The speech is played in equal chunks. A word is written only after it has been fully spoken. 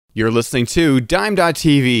You're listening to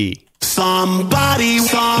Dime.tv. Somebody,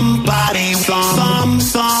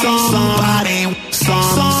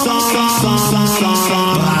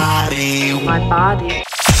 My body.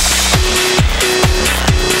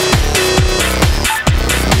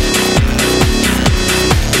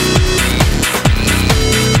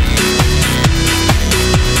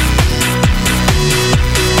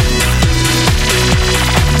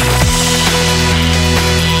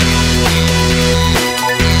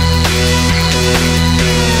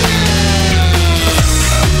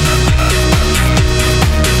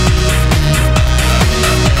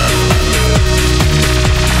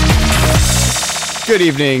 Good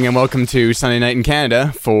evening and welcome to Sunday Night in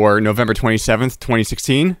Canada for November 27th,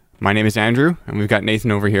 2016. My name is Andrew and we've got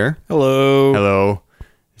Nathan over here. Hello. Hello.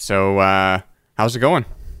 So, how's it going?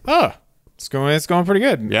 Oh, it's going pretty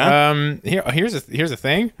good. Yeah? Here's a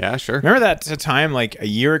thing. Yeah, sure. Remember that time like a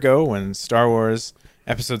year ago when Star Wars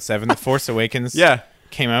Episode 7, The Force Awakens Yeah.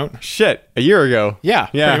 came out? Shit, a year ago. Yeah,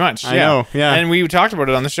 pretty much. I know, yeah. And we talked about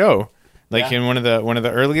it on the show. Like Yeah. in one of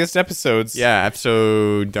the earliest episodes. Yeah,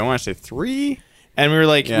 episode, don't want to say 3? And we were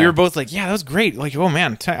like, Yeah. we were both like, yeah, that was great. Like, oh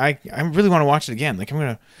man, I really want to watch it again. Like,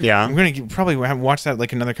 I'm gonna probably watch that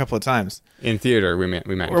like another couple of times In theater, we meant.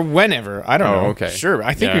 or whenever. I don't know. okay. Sure,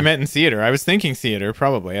 I think Yeah. we met in theater. I was thinking theater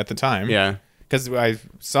probably at the time. Yeah. Because I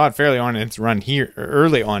saw it fairly on in its run here, or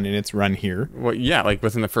early on in its run here. Well, yeah, like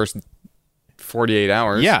within the first 48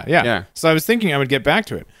 hours. Yeah. So I was thinking I would get back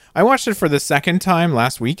to it. I watched it for the second time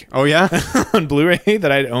last week Oh, yeah? on Blu-ray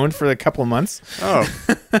that I'd owned for a couple of months. Oh.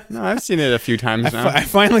 No, I've seen it a few times now. I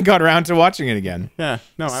finally got around to watching it again. Yeah.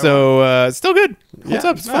 No, So still good. Holds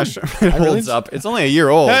up. It's no, fun. sure. It I really- holds up. It's only a year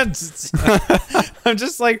old. I'm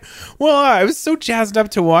just like, well, I was so jazzed up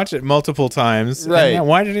to watch it multiple times. and Right. now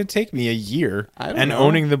why did it take me a year? I don't and know.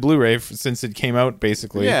 owning the Blu-ray since it came out,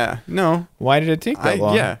 basically. Yeah. No. Why did it take that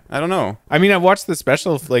long? Yeah. I don't know. I mean, I watched the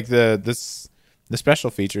special, like the special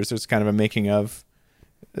features. So it's kind of a making of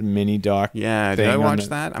a mini doc. Yeah. Did thing I on watch the-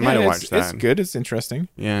 that? I Yeah, might have it's- watched that. It's good. It's interesting.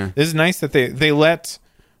 Yeah. It's nice that they let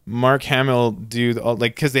Mark Hamill do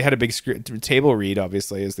because they had a big table read,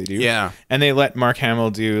 obviously, as they do. Yeah. And they let Mark Hamill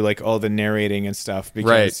do like all the narrating and stuff because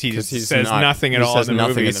Right, he 'cause he's says not- nothing at he all says in the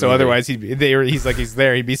nothing movie. in the So movie. otherwise he's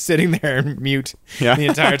there. He'd be sitting there mute Yeah. the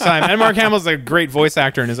entire time. And Mark Hamill's a great voice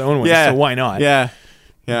actor in his own way. Yeah. So why not? Yeah.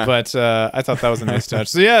 Yeah. But I thought that was a nice touch.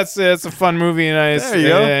 So yeah, it's a fun movie and There you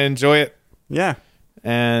go. I enjoy it. Yeah.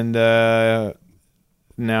 And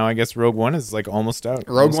now I guess Rogue One is like almost out.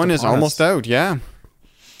 Rogue One is upon us. almost out. Yeah.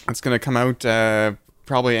 It's going to come out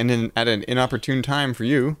probably at an inopportune time for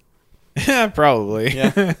you. Yeah, probably.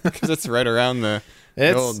 Yeah. Because it's right around the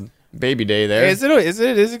It's- old baby day there. Is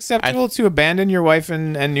it acceptable to abandon your wife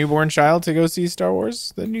and newborn child to go see Star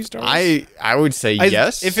Wars, the new Star Wars? I would say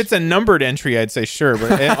yes. If it's a numbered entry, I'd say sure,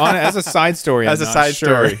 but as a side story, As I'm a not side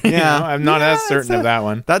sure. story. You Yeah. know, I'm not Yeah, as certain it's of that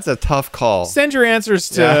one. That's a tough call. Send your answers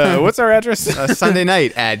to Yeah. what's our address? Sunday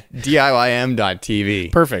night at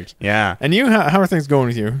DIYM.tv. Perfect. Yeah. And you, how are things going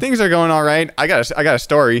with you? Things are going all right. I got a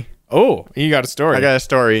story. Oh, you got a story. I got a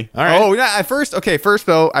story. All right. Oh, yeah. First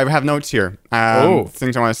though, I have notes here.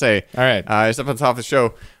 Things I want to say. All right. Just up at the top of the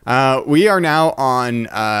show. We are now on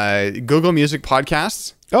Google Music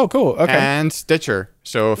Podcasts Oh, cool. Okay. and Stitcher.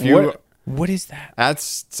 So if you, What is that?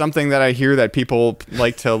 that's something that I hear that people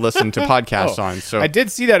like to listen to podcasts on. So I did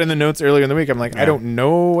see that in the notes earlier in the week. I'm like, I don't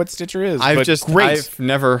know what Stitcher is. but great.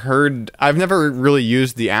 I've never really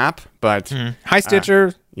used the app, but Hi,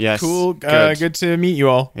 Stitcher. yes, Cool. good. Good to meet you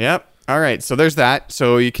all. Yep. All right. So there's that.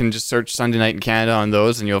 So you can just search Sunday Night in Canada on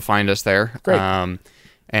those and you'll find us there. Great.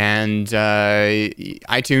 And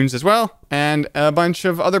iTunes as well. And a bunch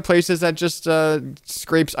of other places that just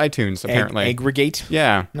scrapes iTunes, apparently. Aggregate.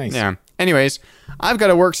 Yeah. Nice. Yeah. Anyways, I've got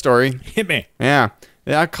a work story. Hit me. Yeah.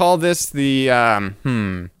 I call this the, I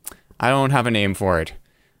don't have a name for it.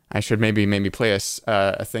 I should maybe play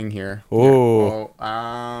a thing here. Oh.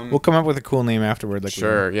 Oh, We'll come up with a cool name afterward. Like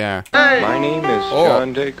sure, yeah. My name is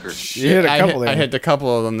John Dacre. You hit a couple there. I hit a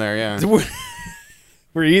couple of them there, yeah.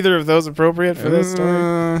 Were either of those appropriate for this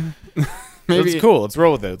story? Maybe. It's cool. Let's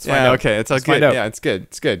roll with it. Let's find Yeah, out. okay. It's all Let's good. find out. Yeah, it's good.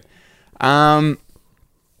 It's good.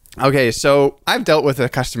 Okay, so I've dealt with a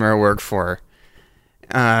customer I work for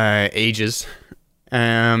ages.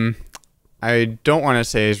 I don't want to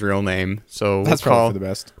say his real name, so That's probably for the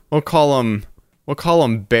best. We'll call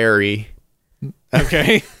him Barry.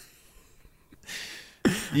 Okay.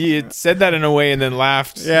 You said that in a way and then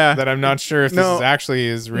laughed. Yeah. That I'm not sure if this No. is actually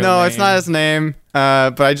his real name. No, it's not his name.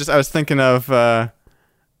 But I was thinking of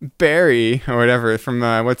Barry or whatever from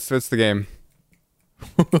what's the game?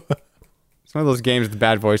 It's one of those games with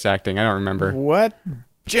bad voice acting. I don't remember. What?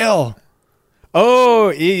 Jill.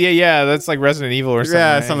 Oh, yeah. That's like Resident Evil or something.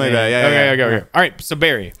 Yeah, something like that. Yeah. Okay. All right. So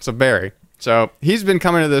Barry. So he's been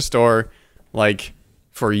coming to this store like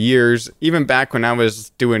for years, even back when I was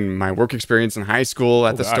doing my work experience in high school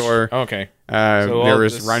at the store. Okay. There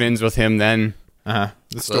was run-ins with him then. The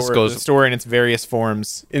store in its various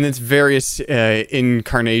forms. In its various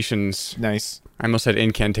incarnations. Nice. I almost said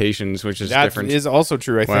incantations, which is different. That is also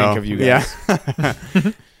true, I think, of you guys.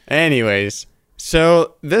 Yeah. Anyways,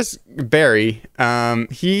 so this Barry,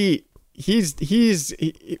 the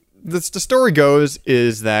story goes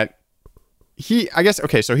is that he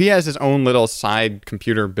has his own little side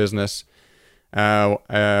computer business,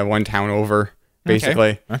 one town over,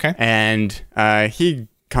 basically. Okay. And he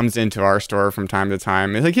comes into our store from time to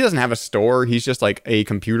time. It's like he doesn't have a store. He's just like a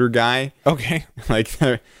computer guy. Okay. Like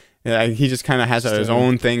he just kind of has his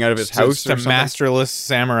own thing out of his house. Just a masterless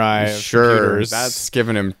samurai of sure, computers. That's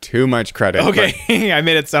giving him too much credit. Okay. I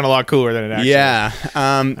made it sound a lot cooler than it actually is. Yeah.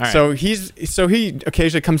 Right. So he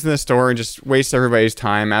occasionally comes to the store and just wastes everybody's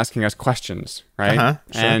time asking us questions, right?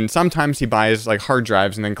 Sure. And sometimes he buys like hard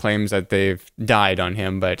drives and then claims that they've died on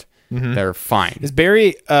him, but they're fine. Is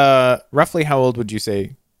Barry roughly how old would you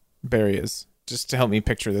say Barry is? Just to help me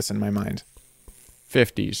picture this in my mind.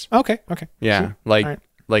 50s. Okay. Yeah, Sure.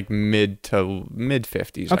 like mid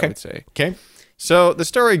 50s, I would say. Okay. So the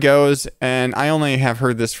story goes, and I only have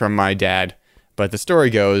heard this from my dad, but the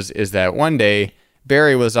story goes is that one day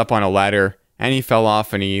Barry was up on a ladder and he fell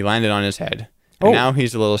off and he landed on his head. And now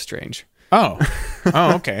he's a little strange. Oh,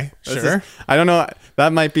 okay. Sure. I don't know.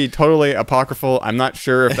 That might be totally apocryphal. I'm not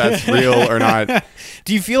sure if that's real or not.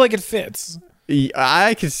 Do you feel like it fits?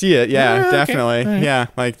 I can see it. Yeah, okay. definitely. Right. Yeah,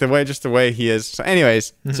 like the way he is. So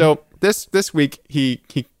anyways, so this week he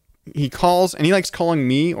calls and he likes calling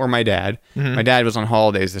me or my dad. My dad was on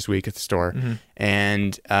holidays this week at the store,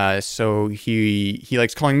 and so he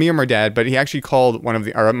likes calling me or my dad. But he actually called one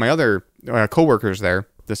of my other coworkers there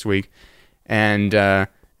this week, and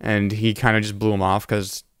he kind of just blew him off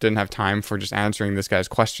because didn't have time for just answering this guy's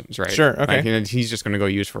questions, right? Sure, okay. Like, he's just going to go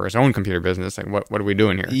use for his own computer business. Like, what are we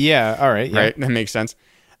doing here? Yeah, all right. Yeah. Right? That makes sense.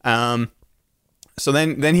 So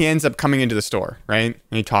then he ends up coming into the store, right?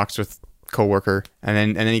 And he talks with coworker,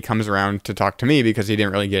 and then he comes around to talk to me because he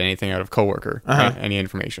didn't really get anything out of coworker, right? Any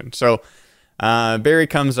information. So Barry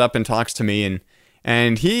comes up and talks to me,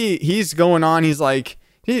 and he's going on. He's like,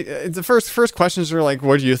 the first questions are like,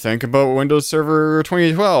 what do you think about Windows Server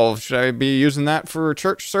 2012? Should I be using that for a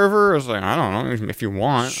church server? I was like, I don't know, if you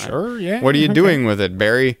want. Sure, yeah. What are you doing with it,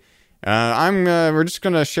 Barry? We're just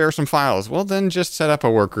going to share some files. Well, then just set up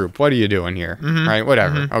a work group. What are you doing here? Right?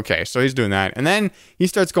 Whatever. Okay. So he's doing that. And then he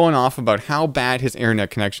starts going off about how bad his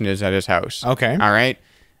internet connection is at his house. Okay. All right.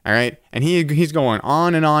 And he's going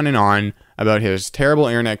on and on and on about his terrible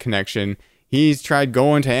internet connection. He's tried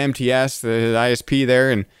going to MTS, the ISP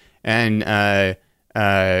there, and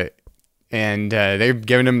they've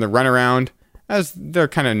given him the runaround, as they're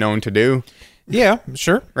kind of known to do. Yeah,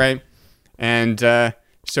 sure. Right. And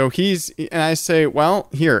so I say, well,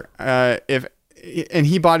 here, and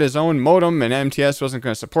he bought his own modem, and MTS wasn't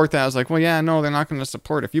going to support that. I was like, well, yeah, no, they're not going to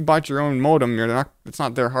support. If you bought your own modem, it's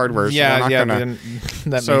not their hardware. So yeah,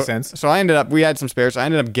 that makes sense. So we had some spares. I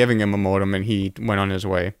ended up giving him a modem, and he went on his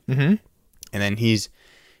way. And then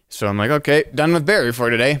so I'm like, okay, done with Barry for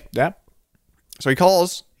today. Yeah. So he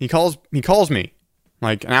calls me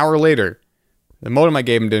like an hour later. The modem I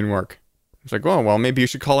gave him didn't work. I was like, oh, well, maybe you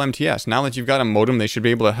should call MTS. Now that you've got a modem, they should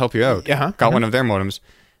be able to help you out. Got one of their modems.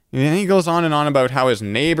 And then he goes on and on about how his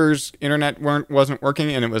neighbor's internet wasn't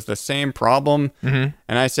working and it was the same problem. And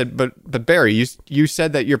I said, but Barry, you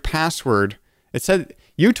said that your password,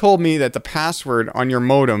 you told me that the password on your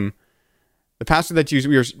modem, the password that you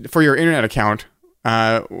used for your internet account,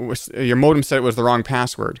 your modem said it was the wrong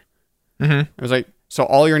password. I was like, so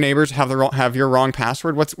all your neighbors have your wrong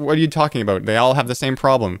password? What are you talking about? They all have the same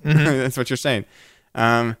problem. That's what you're saying.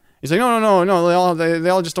 He's like, no. They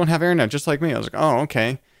all just don't have internet, just like me. I was like, oh,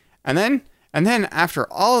 okay. And then after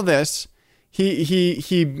all of this,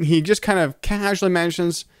 he just kind of casually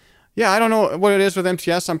mentions, yeah, I don't know what it is with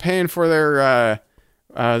MTS. I'm paying for their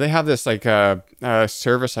they have this like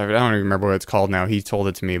service. I don't even remember what it's called now. He told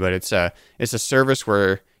it to me, but it's a service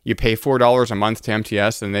where you pay $4 a month to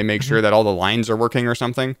MTS and they make sure that all the lines are working or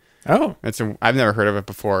something. Oh, I've never heard of it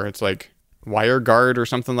before. It's like WireGuard or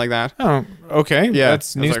something like that. Oh, okay. Yeah,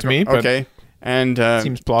 that's news to me. Okay, and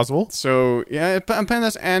seems plausible. So yeah, I'm playing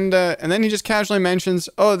this, and then he just casually mentions,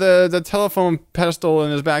 oh, the telephone pedestal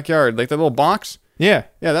in his backyard, like the little box. Yeah,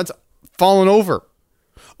 that's fallen over.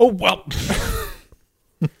 Oh well.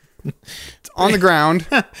 It's on the ground.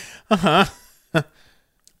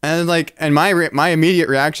 And my immediate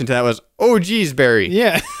reaction to that was, oh, geez, Barry.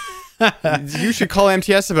 Yeah. You should call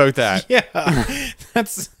MTS about that. Yeah.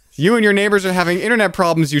 That's... You and your neighbors are having internet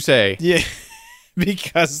problems, you say. Yeah.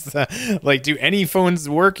 Because, do any phones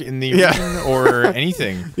work in the region or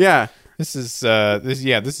anything? Yeah. This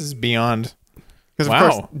is beyond... Because, of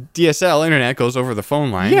course, DSL internet goes over the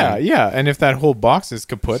phone line. Yeah, yeah. And if that whole box is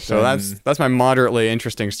kaput... So that's my moderately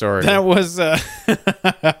interesting story. That was...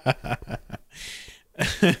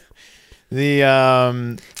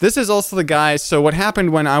 This is also the guy. So what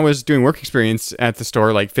happened when I was doing work experience at the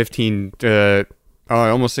store like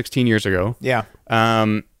almost 16 years ago. Yeah.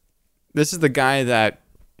 This is the guy that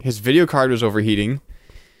his video card was overheating.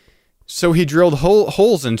 So he drilled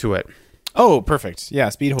holes into it. Oh, perfect. Yeah,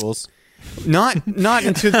 speed holes. Not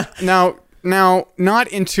into not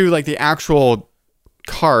into like the actual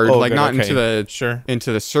card,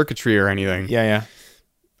 into the circuitry or anything. Yeah,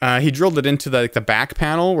 yeah. He drilled it into the back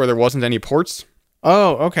panel where there wasn't any ports.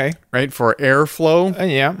 Oh, okay. Right, for airflow.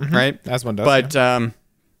 Yeah. Mm-hmm. Right? As one does. But,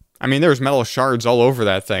 I mean, there was metal shards all over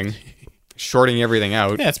that thing, shorting everything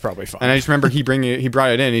out. Yeah, it's probably fine. And I just remember he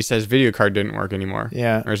brought it in, and he says video card didn't work anymore.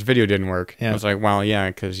 Yeah. Or his video didn't work. Yeah. I was like, well,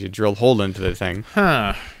 yeah, because you drilled hole into the thing.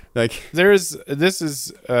 Huh. He's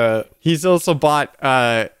also bought,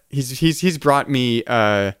 he's brought me,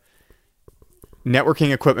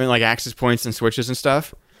 networking equipment like access points and switches and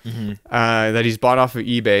stuff. Mm-hmm. That he's bought off of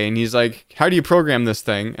eBay, and he's like, how do you program this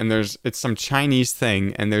thing? And it's some Chinese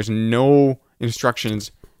thing, and there's no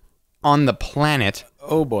instructions on the planet.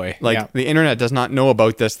 Oh boy. The internet does not know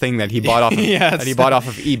about this thing that he bought off of off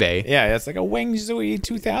of eBay. Yeah, it's like a Wangzhou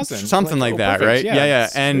 2000. Something like that, perfect. Right? Yeah.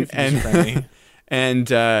 And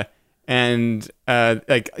the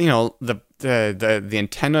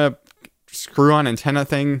antenna screw-on antenna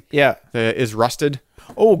thing is rusted.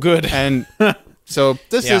 Oh, good. And so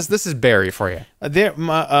this is Barry for you.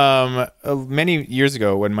 Many years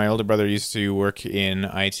ago, when my older brother used to work in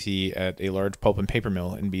IT at a large pulp and paper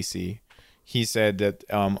mill in BC, he said that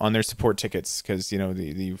on their support tickets, because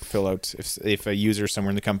you fill out if a user somewhere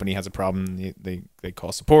in the company has a problem, they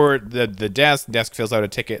call support. The desk fills out a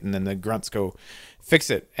ticket, and then the grunts go fix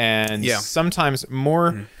it. And sometimes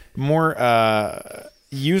more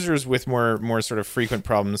users with more sort of frequent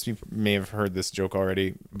problems. You may have heard this joke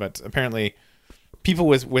already, but apparently people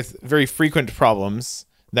with very frequent problems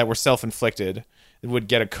that were self-inflicted would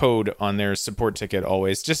get a code on their support ticket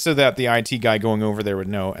always, just so that the IT guy going over there would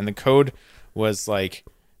know. And the code was like,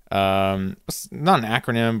 it's not an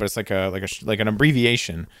acronym, but it's like an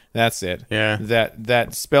abbreviation. That's it. Yeah.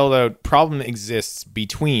 That spelled out problem exists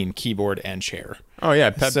between keyboard and chair. Oh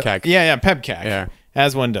yeah, PEBCAC. So, yeah, PEBCAC. Yeah.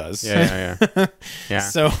 As one does. Yeah.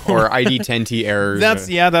 So or ID10T errors.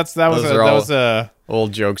 That was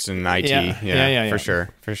old jokes in IT. Yeah. For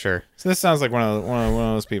sure. So this sounds like one of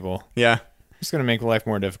those people. Yeah. Just gonna make life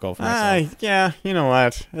more difficult for myself. Yeah. You know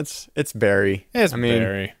what? It's Barry.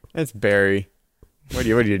 Barry. It's Barry. What do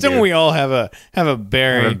you do? Don't we all have a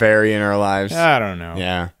Barry? Have a Barry in our lives. I don't know.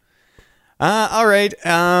 Yeah. All right.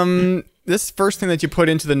 This first thing that you put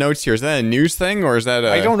into the notes here, is that a news thing or is that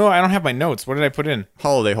I don't know. I don't have my notes. What did I put in?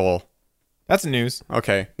 Holiday hole. That's news.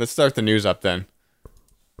 Okay, let's start the news up then.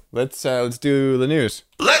 Let's do the news.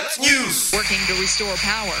 Let's news. Working to restore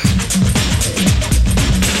power.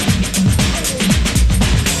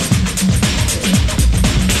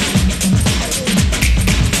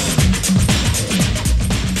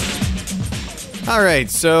 All right,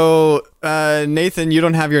 so Nathan, you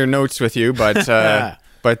don't have your notes with you, but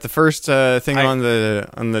but the first thing on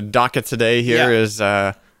the docket today here is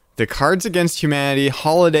the Cards Against Humanity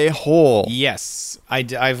Holiday Hole. Yes,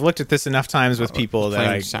 I've looked at this enough times with people that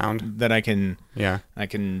I can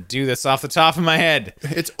do this off the top of my head.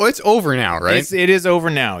 It's over now, right? It is over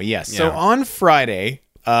now. Yes. Yeah. So on Friday,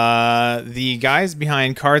 the guys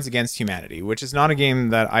behind Cards Against Humanity, which is not a game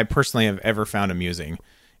that I personally have ever found amusing.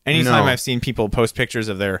 Anytime I've seen people post pictures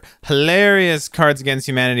of their hilarious Cards Against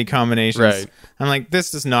Humanity combinations, I'm like, this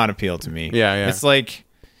does not appeal to me. Yeah. It's like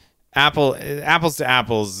apples to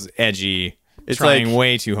apples, edgy. It's trying like,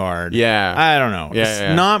 way too hard. Yeah. I don't know. It's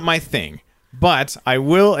not my thing. But I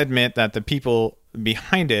will admit that the people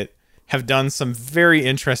behind it have done some very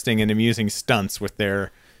interesting and amusing stunts with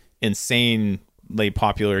their insanely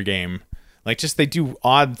popular game. Like, just they do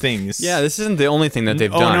odd things. Yeah, this isn't the only thing that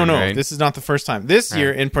they've done. No. Right? This is not the first time. This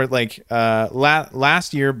year, in part,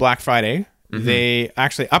 last year, Black Friday, they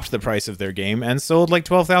actually upped the price of their game and sold like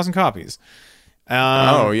 12,000 copies.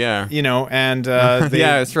 Yeah. And Yeah,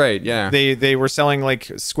 that's right. Yeah. they were selling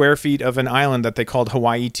like square feet of an island that they called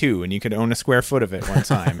Hawaii 2, and you could own a square foot of it one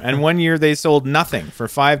time. And one year they sold nothing for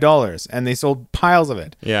 $5, and they sold piles of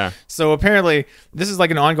it. Yeah. So apparently this is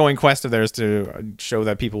like an ongoing quest of theirs to show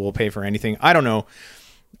that people will pay for anything. I don't know.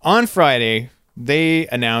 On Friday, they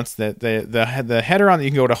announced that the header on, you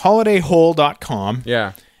can go to holidayhole.com.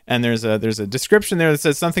 Yeah. And there's a description there that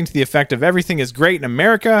says something to the effect of everything is great in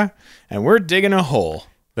America and we're digging a hole.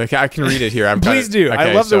 Like, I can read it here. Please do. Okay,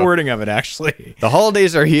 I love the wording of it, actually. The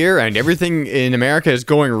holidays are here and everything in America is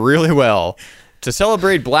going really well. To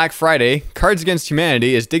celebrate Black Friday, Cards Against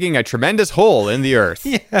Humanity is digging a tremendous hole in the earth.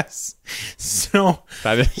 Yes. So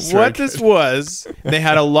what this was, they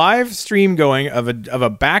had a live stream going of a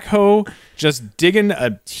backhoe just digging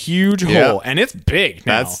a huge hole, and it's big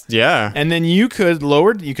now. And then you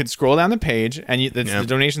could scroll down the page, and the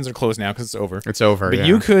donations are closed now because it's over. It's over. But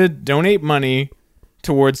you could donate money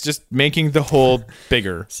towards just making the hole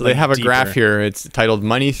bigger. So they have a graph here. It's titled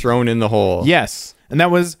 "Money Thrown in the Hole." Yes. And that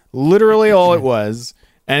was literally all it was.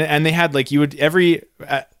 And they had like, you would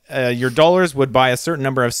your dollars would buy a certain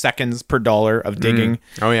number of seconds per dollar of digging.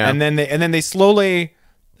 Oh yeah. And then they slowly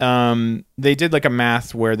they did like a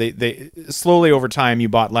math where they slowly over time you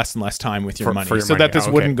bought less and less time with your money, so that this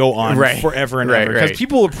wouldn't go on forever and ever, because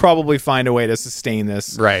people would probably find a way to sustain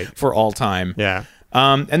this for all time. Yeah.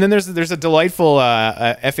 And then there's a delightful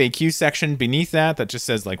FAQ section beneath that just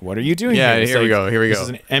says like, what are you doing here? Here we go. This is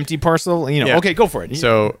an empty parcel. Okay, go for it.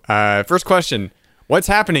 So first question, what's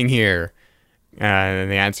happening here? And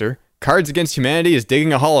the answer, Cards Against Humanity is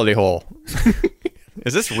digging a holiday hole.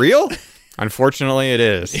 Is this real? Unfortunately, it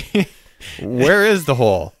is. Where is the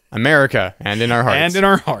hole? America, and in our hearts. And in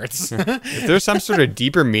our hearts. Is there some sort of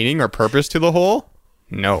deeper meaning or purpose to the hole?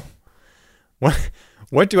 No.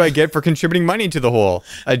 What do I get for contributing money to the hole?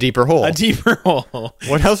 A deeper hole. A deeper hole.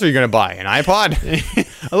 What else are you going to buy? An iPod?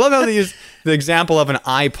 I love how they use the example of an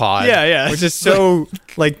iPod. Yeah. Which is so,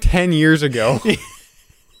 like, 10 years ago.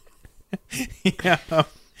 Yeah.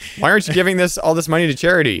 Why aren't you giving all this money to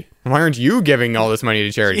charity? Why aren't you giving all this money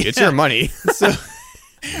to charity? It's your money.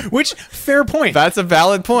 Which, fair point. That's a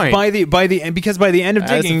valid point. Because by the end of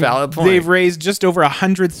digging, they've raised just over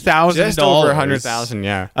 $100,000. Just over $100,000,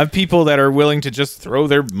 yeah. Of people that are willing to just throw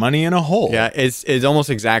their money in a hole. Yeah, it's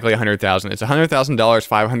almost exactly $100,000. It's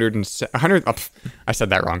 $100,000, I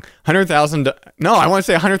said that wrong. $100,000. No, I want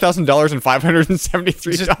to say $100,000 and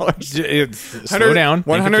 $573. Slow down.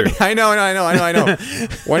 100. I know.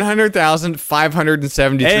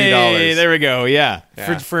 $100,573. Hey, there we go. Yeah.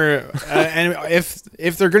 And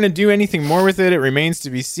if they're going to do anything more with it, it remains to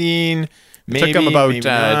be seen. Maybe, it took them about, maybe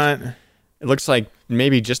not. It looks like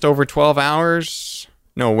maybe just over 12 hours.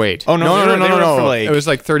 No, wait. Oh, no. It was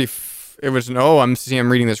like 30. I'm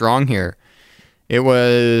reading this wrong here. It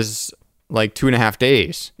was like 2.5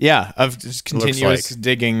 days. Yeah, of just continuous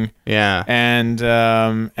digging. Yeah. And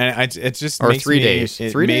it just or makes 3 days.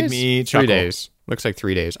 It 3 made days? me chuckle. 3 days. Looks like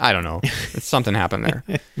 3 days. I don't know. Something happened there.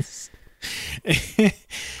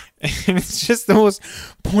 It's just the most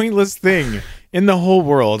pointless thing in the whole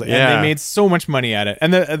world, and they made so much money at it.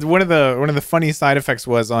 And one of the funny side effects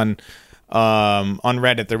was on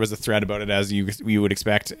Reddit. There was a thread about it, as you would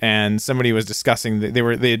expect, and somebody was discussing that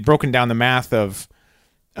they had broken down the math of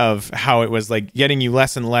how it was like getting you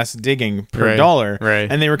less and less digging per dollar,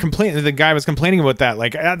 and they were complaining. The guy was complaining about that,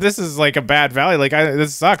 like, this is like a bad value. Like,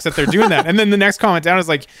 this sucks that they're doing that. And then the next comment down is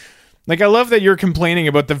like, I love that you're complaining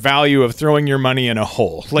about the value of throwing your money in a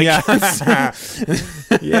hole. Like, yeah,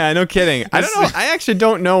 no kidding. I don't know. I actually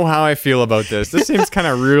don't know how I feel about this. This seems kind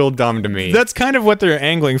of real dumb to me. That's kind of what they're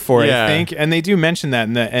angling for, I think. And they do mention that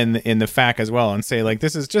in the FAQ as well, and say like,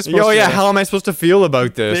 this is just. How am I supposed to feel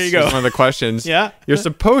about this? There you go. Is one of the questions. Yeah, you're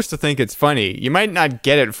supposed to think it's funny. You might not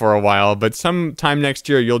get it for a while, but sometime next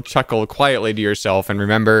year you'll chuckle quietly to yourself and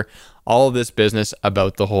remember all this business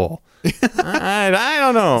about the hole. I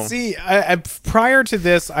don't know. See, prior to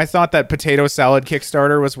this, I thought that potato salad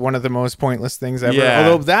Kickstarter was one of the most pointless things ever. Yeah.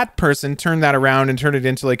 Although that person turned that around and turned it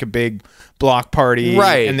into like a big block party,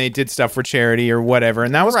 and they did stuff for charity or whatever,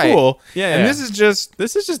 and that was cool. Yeah, and this is just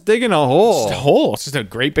digging a hole. Just a hole. It's just a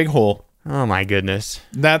great big hole. Oh my goodness.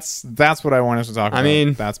 That's what I wanted to talk about. I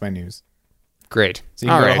mean, that's my news. Great. So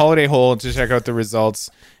you can go to Holiday Hole to check out the results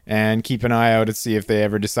and keep an eye out to see if they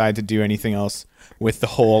ever decide to do anything else with the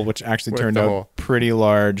hole, which actually turned out pretty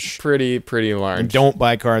large. Pretty large. And don't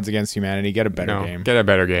buy Cards Against Humanity. Get a better game. Get a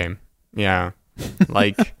better game. Yeah.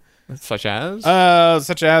 Like, such as? I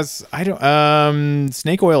don't.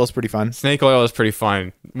 Snake Oil is pretty fun. Snake Oil is pretty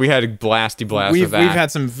fun. We had a blasty blast with that. We've had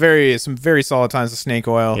some very solid times with Snake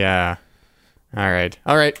Oil. Yeah. All right.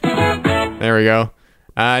 There we go.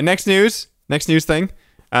 Next news thing.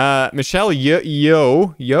 Michelle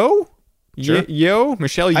Yeoh.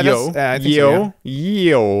 Michelle Yeoh. I think so,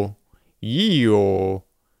 Yeoh.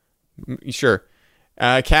 Sure.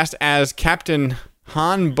 Cast as Captain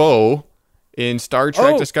Han Bo in Star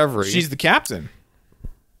Trek Discovery. She's the captain.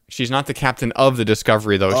 She's not the captain of the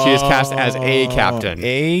Discovery, though. She is cast as a captain.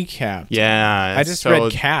 A captain. Yeah. I just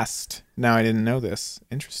read cast. Now I didn't know this.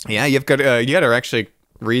 Interesting. Yeah, you got to actually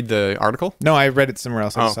read the article. No, I read it somewhere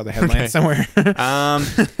else. I just saw the headline somewhere.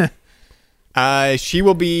 She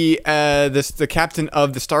will be the captain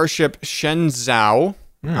of the starship Shenzhou,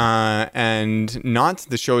 and not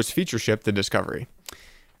the show's feature ship, the Discovery.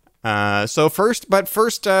 So first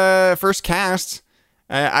cast.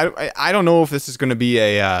 I don't know if this is going to be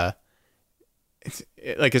is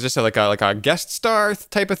this like a guest star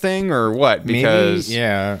type of thing or what? Because maybe,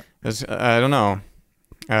 yeah, I don't know.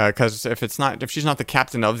 Because if she's not the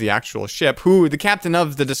captain of the actual ship, the captain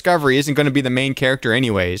of the Discovery isn't going to be the main character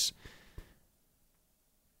anyways.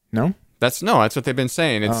 No, that's what they've been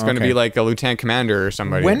saying. It's going to be like a lieutenant commander or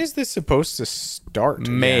somebody. When is this supposed to start?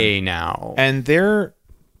 May now, and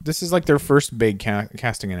this is like their first big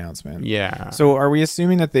casting announcement. Yeah. So are we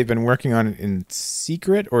assuming that they've been working on it in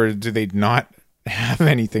secret, or do they not have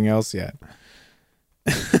anything else yet?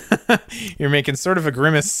 You're making sort of a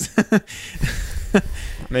grimace.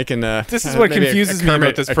 Making this is what confuses me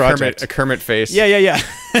about this project. A Kermit face. Yeah.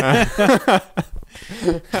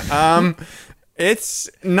 It's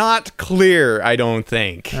not clear, I don't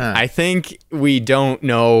think. I think we don't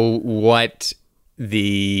know what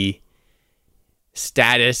the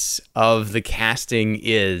status of the casting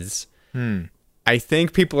is. I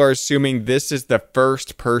think people are assuming this is the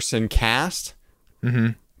first person cast,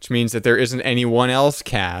 which means that there isn't anyone else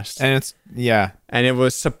cast. And and it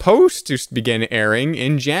was supposed to begin airing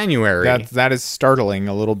in January. That is startling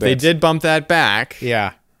a little bit. They did bump that back.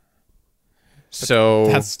 Yeah. So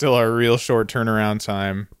that's still a real short turnaround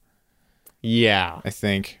time. Yeah, I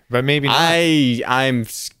think, but maybe not. I'm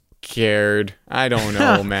scared. I don't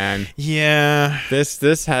know, man. Yeah.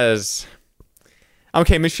 This has.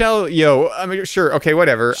 Okay, Michelle Yeoh. I mean, sure. Okay,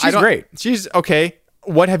 whatever. She's great. She's okay.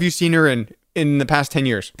 What have you seen her in the past 10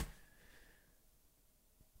 years?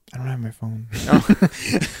 I don't have my phone.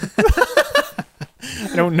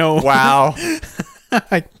 I don't know. Wow.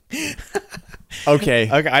 Okay.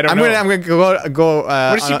 I don't know. I'm gonna go.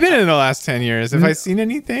 What has she been in the last 10 years? Have I seen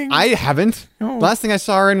anything? I haven't. No. Last thing I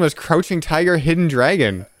saw her in was Crouching Tiger, Hidden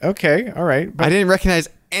Dragon. Okay, all right. But I didn't recognize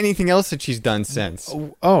anything else that she's done since.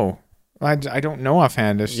 I don't know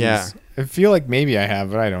offhand. If she's, I feel like maybe I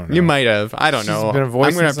have, but I don't know. You might have. I don't know. Been a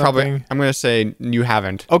voice I'm gonna say you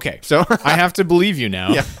haven't. Okay. So I have to believe you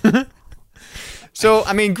now. Yeah. So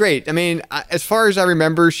I mean, great. I mean, as far as I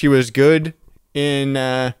remember, she was good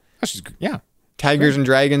in. Tigers and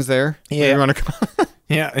Dragons there. Yeah. You want to call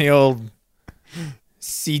Yeah, the old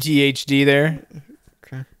CTHD there.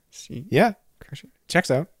 Okay. Yeah. Checks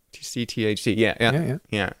out. CTHD. Yeah.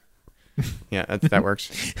 Yeah, that works.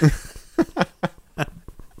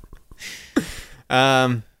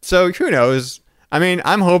 So who knows? I mean,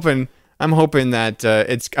 I'm hoping that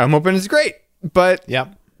it's great, but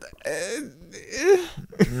yep.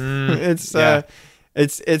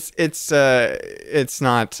 It's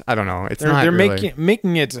not. I don't know. They're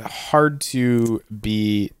making it hard to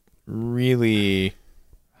be really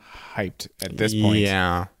hyped at this point.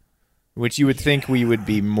 Yeah, which you would think we would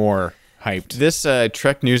be more hyped. This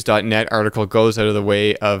TrekNews.net article goes out of the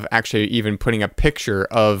way of actually even putting a picture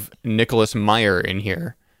of Nicholas Meyer in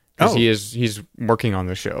here because he's working on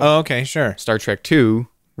the show. Oh, okay, sure. Star Trek II,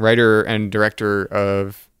 writer and director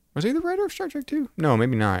of. Was he the writer of Star Trek II? No,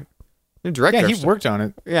 maybe not. The director. Yeah, he worked on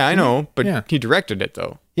it. Yeah, I know, but he directed it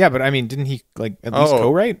though. Yeah, but I mean, didn't he at least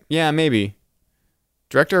co-write? Yeah, maybe.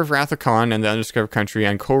 Director of Wrath of Khan and the Undiscovered Country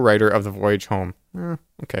and co-writer of The Voyage Home.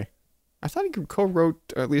 Okay. I thought he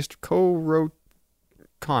co-wrote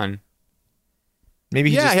Khan.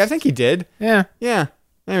 Maybe I think he did. Yeah. Yeah.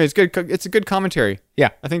 Anyway, it's good. It's a good commentary. Yeah.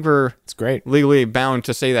 I think it's great. Legally bound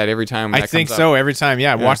to say that every time. I think so. Every time.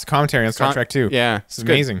 Yeah. Watch the commentary on Star Trek 2. Yeah. It's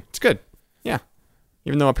amazing. It's good. Yeah.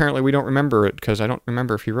 Even though apparently we don't remember it because I don't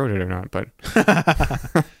remember if he wrote it or not, but.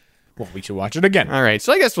 Well, we should watch it again. All right.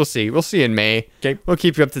 So I guess we'll see. We'll see in May. Okay. We'll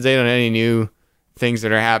keep you up to date on any new things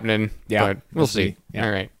that are happening. Yeah. But we'll see. Yeah.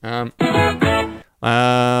 All right.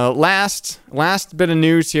 Last bit of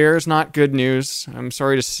news here is not good news. I'm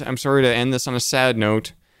sorry to end this on a sad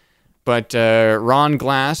note, but Ron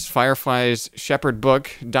Glass, Firefly's Shepherd Book,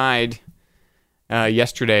 died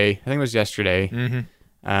yesterday. I think it was yesterday.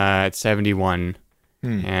 At 71,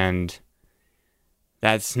 and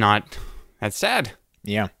that's sad.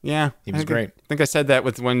 Yeah. Yeah, He was great. I think I said that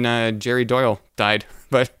with when Jerry Doyle died,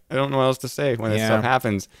 but I don't know what else to say when this stuff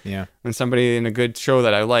happens. Yeah. When somebody in a good show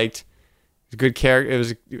that I liked, a good character. It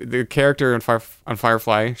was the character on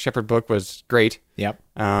Firefly. Shepherd Book was great. Yep.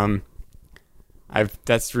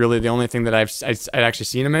 That's really the only thing that I'd actually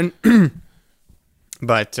seen him in.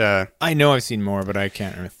 But I know I've seen more, but I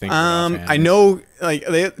can't really think. I know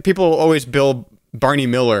people always bill Barney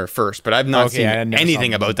Miller first, but I've not seen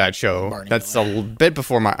anything about that show. Barney That's Miller. a bit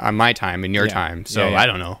before my time and your time, so Yeah. I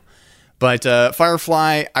don't know. But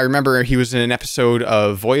Firefly, I remember he was in an episode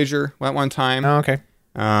of Voyager at one time. Oh, okay.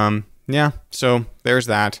 Yeah, so there's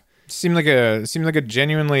that. Seemed like a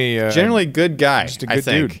genuinely Generally good guy, just a good I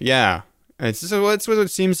think. dude. Yeah. It's what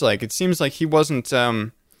it seems like. It seems like he wasn't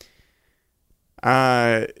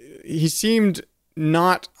he seemed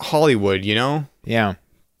not Hollywood, you know? Yeah.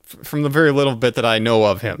 From the very little bit that I know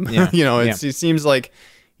of him. Yeah. You know, it seems like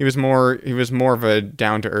he was more of a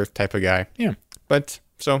down to earth type of guy. Yeah. But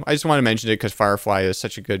so I just want to mention it because Firefly is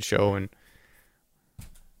such a good show, and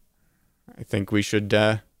I think we should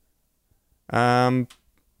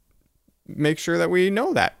make sure that we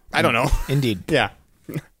know that. I don't know. Indeed. Yeah.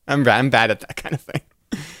 I'm bad at that kind of thing.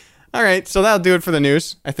 All right, so that'll do it for the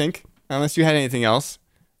news, I think. Unless you had anything else.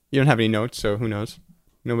 You don't have any notes, so who knows?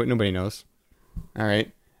 Nobody knows. All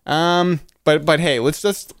right. But hey, let's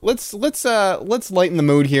lighten the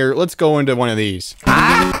mood here. Let's go into one of these.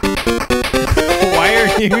 Why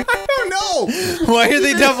are you? I don't know. Why are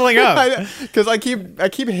they doubling up? Because I keep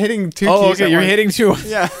hitting two keys. Oh, okay. at You're once. hitting two.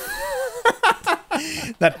 Yeah.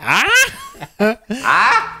 That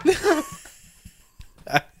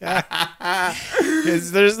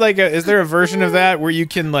Is there a version of that where you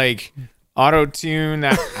can like auto tune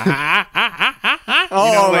that?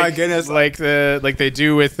 Oh my goodness! Like they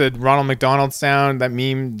do with the Ronald McDonald sound, that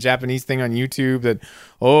meme Japanese thing on YouTube.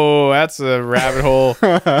 That's a rabbit hole.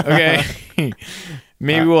 Okay,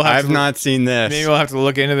 maybe we'll have. I've not seen this. Maybe we'll have to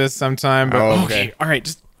look into this sometime. But okay, all right.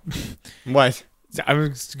 Just what?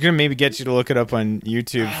 I'm gonna maybe get you to look it up on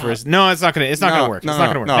YouTube first. No, it's not gonna work. It's not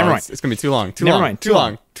gonna work. Never mind. It's gonna be too long. Never mind. Too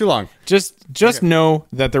long. Just know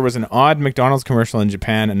that there was an odd McDonald's commercial in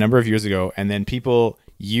Japan a number of years ago, and then people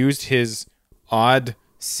used his odd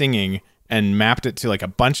singing and mapped it to like a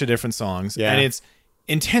bunch of different songs. Yeah. And it's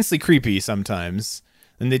intensely creepy sometimes.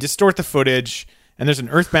 And they distort the footage. And there's an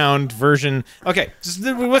Earthbound version. Okay,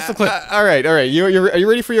 what's the clip? All right. Are you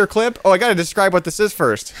ready for your clip? Oh, I got to describe what this is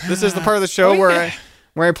first. This is the part of the show where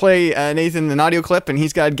I play Nathan an audio clip, and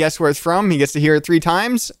he's got to guess where it's from. He gets to hear it 3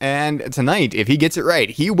 times, and tonight, if he gets it right,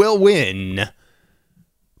 he will win.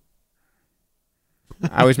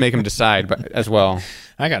 I always make him decide, but as well.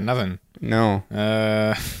 I got nothing. No.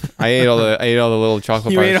 I ate all the little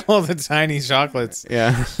chocolate You bars. ate all the tiny chocolates.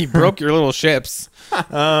 Yeah. He broke your little ships. You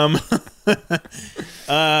know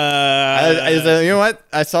what?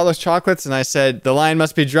 I saw those chocolates and I said the line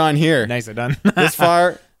must be drawn here. Nice, done. This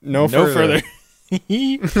far, no further.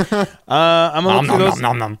 I'm gonna look through those.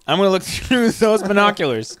 nom, nom. I'm gonna look through those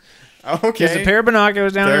binoculars. Okay. There's a pair of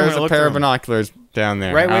binoculars down there. There's a pair of binoculars down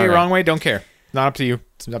there. Right way, All wrong way, don't care. Not up to you.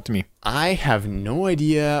 It's up to me. I have no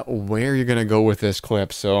idea where you're gonna go with this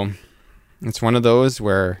clip, so it's one of those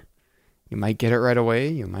where you might get it right away,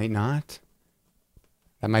 you might not.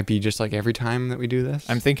 That might be just like every time that we do this.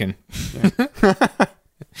 I'm thinking.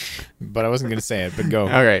 But I wasn't gonna say it, but go.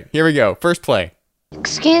 All right, here we go. First play.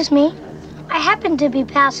 Excuse me. I happened to be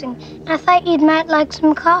passing. I thought you might like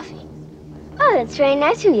some coffee. Oh, that's very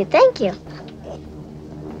nice of you. Thank you.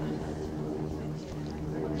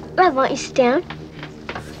 Well, won't you sit down?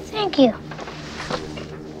 Thank you.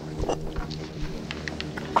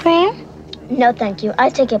 Cream? No, thank you. I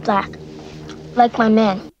take it black. Like my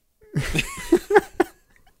man.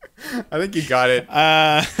 I think you got it.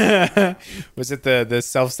 Was it the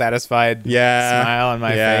self-satisfied Yeah. smile on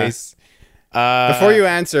my Yeah. face? Before you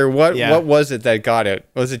answer, what yeah. what was it that got it?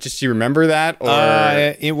 Was it just you remember that, or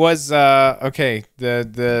It was okay.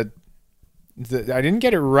 The I didn't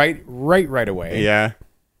get it right away. yeah?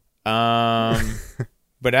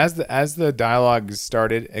 But as the dialogue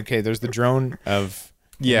started, okay, there's the drone of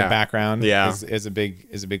in Yeah. the background. Yeah. is a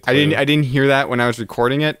big clue. I didn't hear that when I was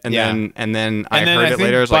recording it, and Yeah. then I And then heard I it think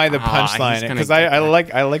later. I was by like, the punchline, because I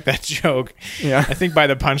like that joke. Yeah. I think by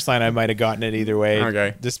the punchline I might have gotten it either way.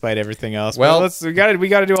 Okay. Despite everything else. Well, But we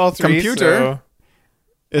got to do all 3. computer, so-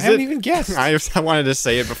 Is I haven't even guessed. I wanted to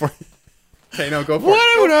say it before. Okay, no, go for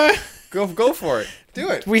What it. would I? Go for it. Do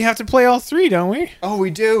it. We have to play all 3, don't we? Oh,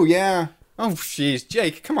 we do. Yeah. Oh, jeez,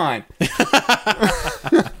 Jake, come on.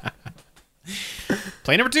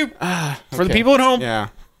 Play number 2 for the Okay. people at home. Yeah.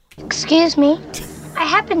 Excuse me. I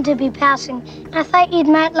happened to be passing. I thought you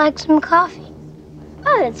might like some coffee.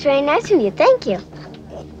 Oh, that's very nice of you. Thank you.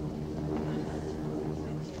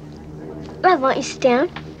 Well, won't you sit down?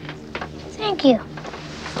 Thank you.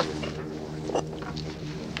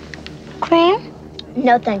 Cream?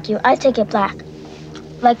 No, thank you. I take it black.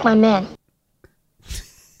 Like my man.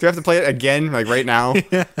 Do I have to play it again, like right now?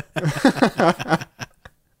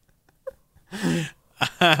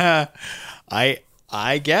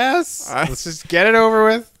 I guess. Let's just get it over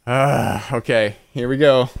with. Okay, here we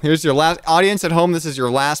go. Here's your last audience at home. This is your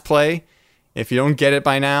last play. If you don't get it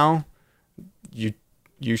by now,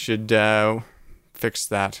 you should fix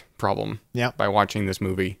that problem. Yeah. By watching this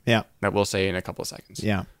movie. Yeah. That we'll say in a couple of seconds.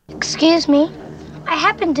 Yeah. Excuse me. I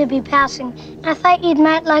happened to be passing. I thought you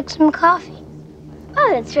might like some coffee.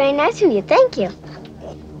 Oh, that's very nice of you. Thank you.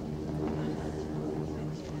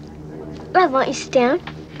 Well, won't you sit down?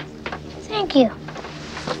 Thank you.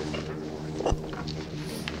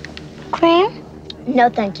 Cream? No,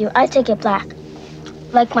 thank you. I take it black.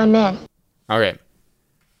 Like my man. Okay.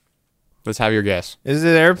 Let's have your guess. Is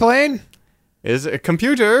it airplane? Is it a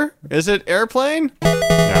computer? Is it airplane? No.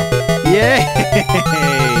 Yay!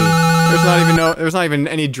 There's not even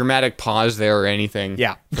any dramatic pause there or anything.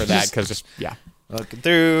 Yeah. For that, because just yeah. Looking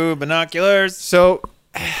through binoculars. So,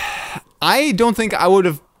 I don't think I would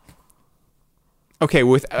have. Okay,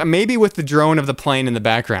 with maybe with the drone of the plane in the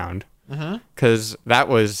background, because that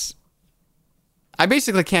was. I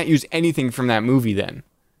basically can't use anything from that movie then.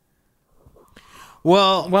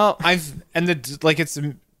 Well, it's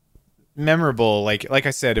memorable. Like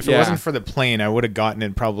I said, if it wasn't for the plane, I would have gotten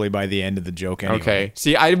it probably by the end of the joke anyway. Okay.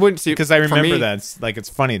 See, I wouldn't see because I remember that's like it's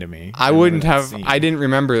funny to me. I wouldn't have. I didn't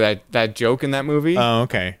remember that joke in that movie. Oh,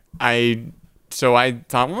 okay. So I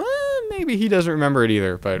thought, well, maybe he doesn't remember it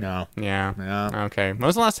either. But no. Yeah. Okay. When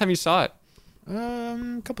was the last time you saw it?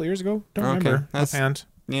 A couple of years ago. Don't remember. That's offhand.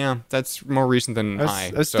 Yeah, that's more recent than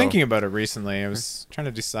I was thinking about it recently. I was trying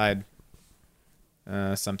to decide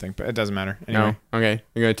something, but it doesn't matter. Anyway. No. Okay.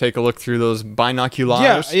 You're gonna take a look through those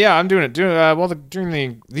binoculars. Yeah, I'm doing it.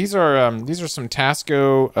 These are some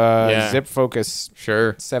Tasco zip focus.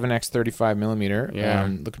 Sure. 7x 35mm. Yeah.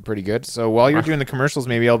 Looking pretty good. So while you're doing the commercials,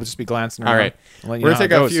 maybe I'll just be glancing around. All right. We're gonna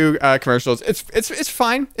take a few commercials. It's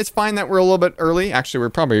fine. It's fine that we're a little bit early. Actually, we're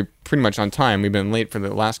probably pretty much on time. We've been late for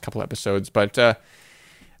the last couple episodes, but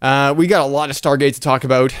we got a lot of Stargate to talk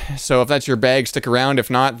about, so if that's your bag, stick around. If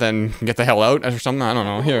not, then get the hell out or something. I don't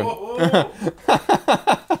know. Here,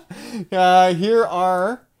 here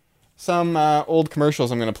are some old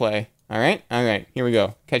commercials I'm going to play. All right? Here we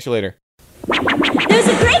go. Catch you later. There's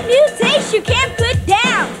a great new taste you can't put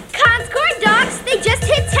down. Conn's Corn Dogs, they just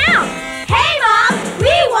hit town. Hey, Mom, we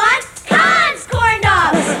want Conn's Corn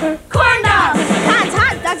Dogs. Corn Dogs. Conn's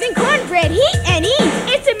hot dogs and cornbread, heat and eat.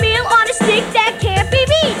 It's a meal on a stick that can't be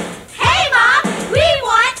beat. Hey, Mom, we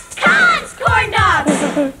want Conn's Corn Dogs.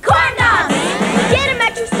 Corn Dogs. Get them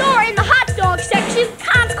at your store in the hot dog section.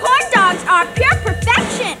 Conn's Corn Dogs are pure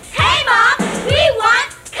perfection. Hey, Mom, we want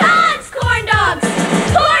Conn's Corn Dogs.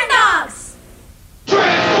 Corn Dogs.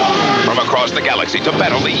 From across the galaxy to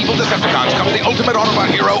battle the evil Decepticons comes the ultimate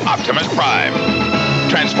Autobot hero, Optimus Prime.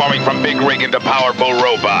 Transforming from big rig into powerful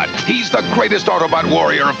robot, he's the greatest Autobot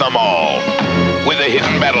warrior of them all. With a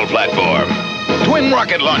hidden battle platform, twin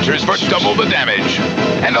rocket launchers for double the damage,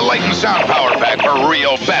 and a light and sound power pack for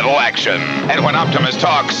real battle action. And when Optimus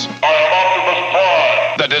talks, I am Optimus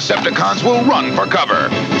Prime, the Decepticons will run for cover.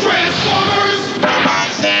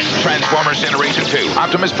 Transformers Generation 2.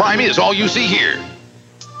 Optimus Prime is all you see here.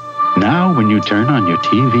 Now, when you turn on your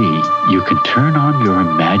TV, you can turn on your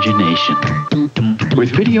imagination.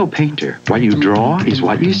 With Video Painter, what you draw is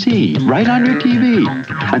what you see right on your TV.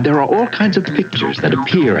 And there are all kinds of pictures that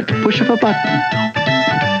appear at the push of a button.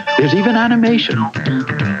 There's even animation.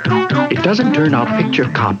 It doesn't turn out picture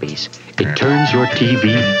copies. It turns your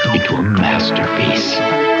TV into a masterpiece.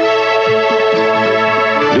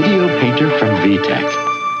 Video Painter from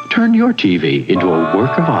VTech. Turn your TV into a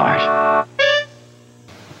work of art.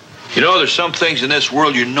 You know, there's some things in this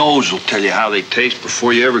world your nose will tell you how they taste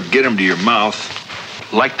before you ever get them to your mouth.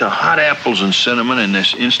 Like the hot apples and cinnamon in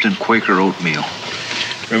this instant Quaker oatmeal.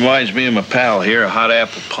 Reminds me of my pal here, a hot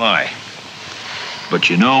apple pie. But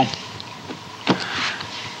you know,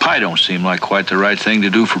 pie don't seem like quite the right thing to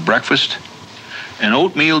do for breakfast. And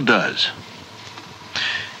oatmeal does.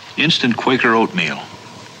 Instant Quaker oatmeal.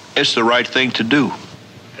 It's the right thing to do.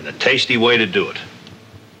 And a tasty way to do it.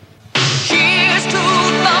 Cheers to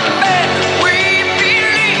the men we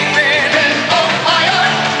believe in. Oh,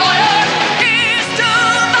 iron. Here's to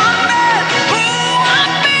the men who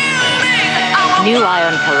are building our New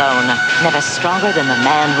Iron Cologne, never stronger than the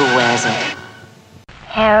man who wears it.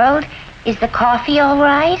 Harold, is the coffee all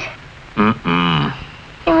right?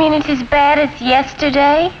 You mean it's as bad as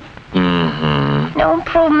yesterday? Mm-hmm. No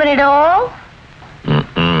improvement at all?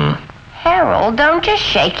 Mm-mm. Harold, don't just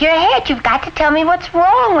shake your head. You've got to tell me what's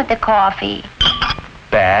wrong with the coffee.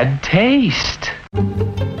 Bad taste.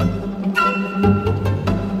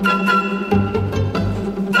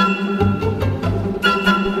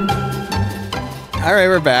 All right,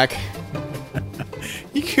 we're back.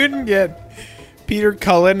 You couldn't get Peter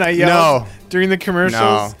Cullen, I yelled during the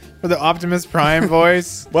commercials for the Optimus Prime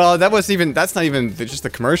voice. Well, that's not even just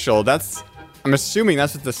the commercial. I'm assuming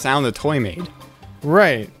that's what the sound the toy made.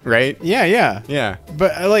 Right. Right? Yeah. Yeah.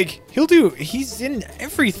 But he's in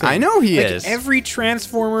everything. I know he is. Every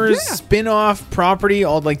Transformers spin-off property,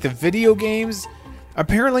 all like the video games.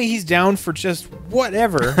 Apparently he's down for just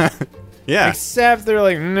whatever. Yeah. Except they're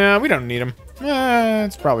like, no, we don't need him.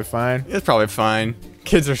 It's probably fine. It's probably fine.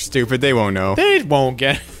 Kids are stupid. They won't know. They won't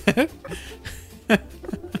get it.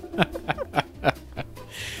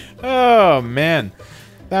 Oh, man.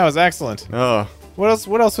 That was excellent. Oh. What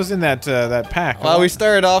else was in that pack? Well, we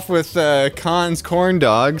started off with Khan's corn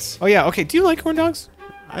dogs. Oh yeah, okay. Do you like corn dogs?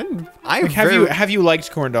 Have you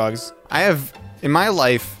liked corn dogs? I have in my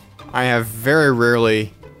life. I have very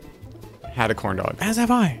rarely had a corn dog. As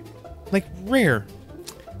have I. Like rare.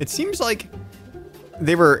 It seems like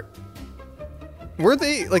they were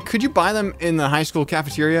they like? Could you buy them in the high school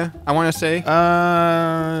cafeteria? I want to say.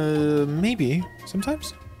 Maybe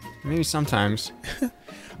sometimes. Maybe sometimes.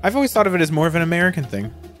 I've always thought of it as more of an American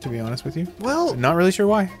thing, to be honest with you. Well, not really sure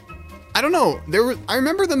why. I don't know. I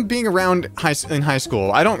remember them being around in high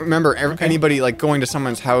school. I don't remember anybody like going to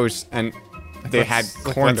someone's house and they had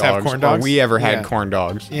corn dogs. Or we ever had corn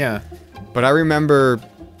dogs. Yeah. But I remember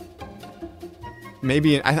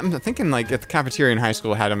maybe I'm thinking like at the cafeteria in high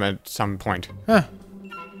school had them at some point. Huh.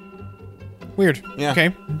 Weird. Yeah.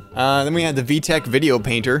 Okay. Then we had the VTech video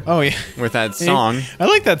painter. Oh yeah. With that song. I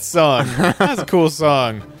like that song. That's a cool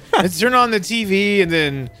song. It's turn on the TV and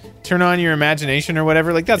then turn on your imagination or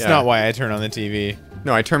whatever. Like that's not why I turn on the TV.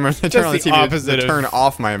 No, I turn on the TV to turn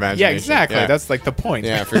off my imagination. Yeah, exactly. Yeah. That's like the point.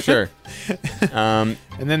 Yeah, for sure. And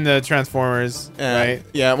then the Transformers, right?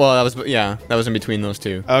 Yeah, well, that was in between those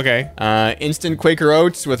two. Okay. Instant Quaker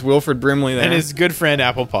Oats with Wilford Brimley there. And his good friend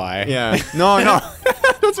Apple Pie. Yeah. No.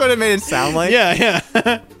 That's what it made it sound like. Yeah.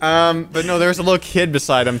 But no, there was a little kid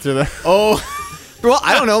beside him through the... Oh... Well,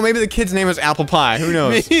 I don't know. Maybe the kid's name was Apple Pie. Who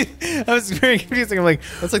knows? I was very confused. I'm like,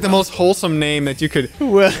 that's like the most wholesome name that you could.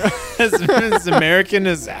 Well, as American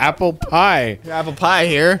as Apple Pie. Apple Pie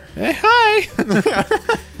here. Hey, hi.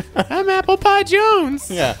 I'm Apple Pie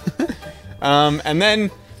Jones. Yeah. And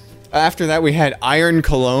then after that, we had Iron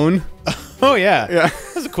Cologne. Oh yeah. That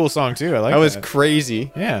was a cool song too. I like that. That was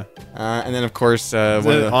crazy. Yeah. And then of course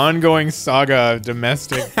the ongoing saga of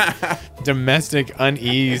domestic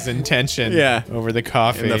unease and tension. Over the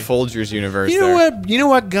coffee in the Folgers universe. You know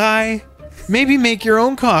what, guy? Maybe make your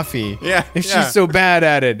own coffee. Yeah. If she's so bad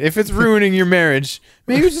at it, if it's ruining your marriage,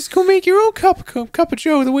 maybe just go make your own cup of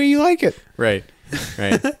Joe the way you like it. Right.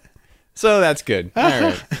 So that's good. All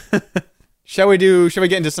right. Shall we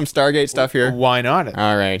get into some Stargate stuff here? Why not?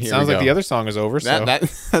 All right, Sounds like the other song is over, so...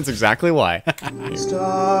 That's exactly why.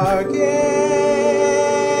 Stargate.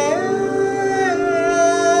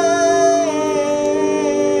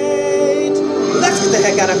 Let's get the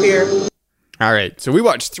heck out of here. All right, so we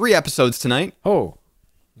watched 3 episodes tonight. Oh,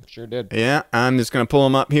 sure did. Yeah, I'm just going to pull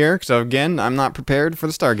them up here, because again, I'm not prepared for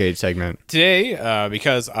the Stargate segment. Today,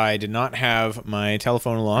 because I did not have my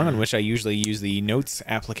telephone along, on which I usually use the Notes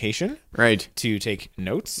application to take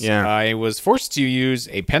notes, I was forced to use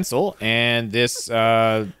a pencil and this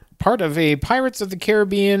part of a Pirates of the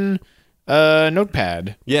Caribbean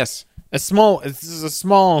notepad. Yes. It's small. It's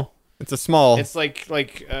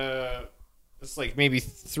like maybe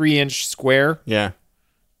 3-inch square. Yeah.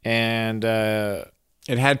 And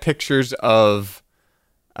it had pictures of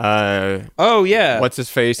oh yeah, what's his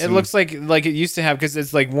face? It looks like it used to have, because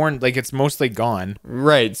it's like worn, like it's mostly gone.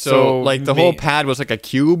 Right. So like the whole pad was like a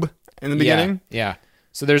cube in the beginning. Yeah.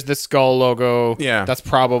 So there's the skull logo. Yeah. That's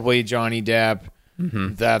probably Johnny Depp.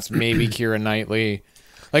 Mm-hmm. That's maybe Keira Knightley.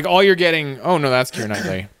 Like all you're getting. Oh no, that's Keira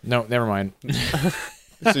Knightley. No, never mind.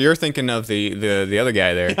 So you're thinking of the other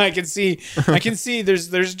guy there. I can see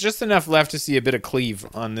there's just enough left to see a bit of cleave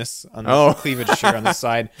on this cleavage here on the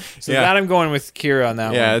side. So that I'm going with Keira on that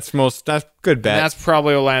one. Yeah, that's good bet. And that's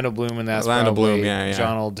probably Orlando Bloom, and that's Orlando probably Bloom, yeah.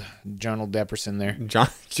 Jonald Depperson there.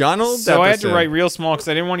 Jonald Depperson. So I had to write real small because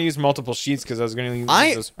I didn't want to use multiple sheets because I was going to use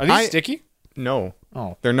those. Are these sticky? No.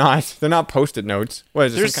 Oh. They're not. They're not Post-it notes. What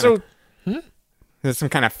is this? There's some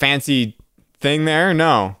kind of fancy thing there?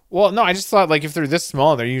 No. Well, no, I just thought like if they're this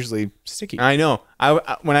small, they're usually sticky. I know.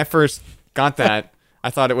 When I first got that, I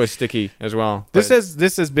thought it was sticky as well. This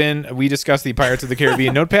has been We Discuss the Pirates of the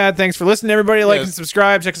Caribbean Notepad. Thanks for listening, everybody. Like and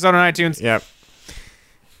subscribe. Check us out on iTunes. Yep.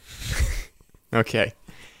 Okay.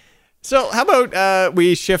 So how about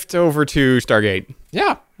we shift over to Stargate?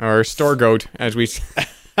 Yeah. Or Storgoat, as we...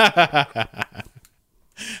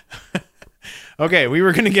 Okay, we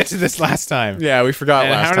were going to get to this last time. Yeah, we forgot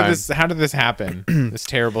last time. How did this happen? This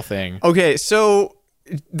terrible thing. Okay, so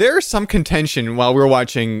there's some contention while we're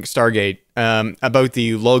watching Stargate about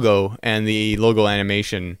the logo and the logo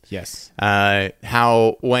animation. Yes.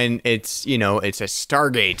 How when it's, it's a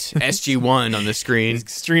Stargate SG-1 on the screen. It's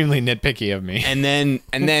extremely nitpicky of me. And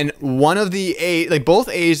then one of the A, like both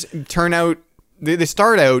A's turn out, they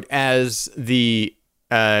start out as the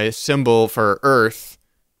symbol for Earth,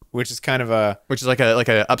 which is like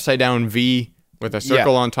a upside down V with a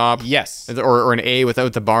circle on top. Yes. Or an A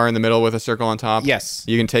without the bar in the middle with a circle on top. Yes.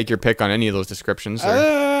 You can take your pick on any of those descriptions.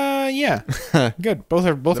 Yeah. Good.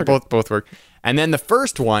 Both work. And then the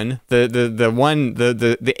first one,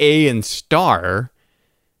 the A in star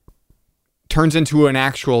turns into an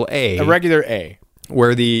actual A. A regular A.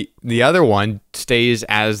 Where the other one stays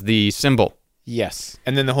as the symbol. Yes.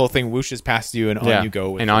 And then the whole thing whooshes past you and on you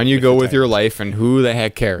go. And on you go with your life, and who the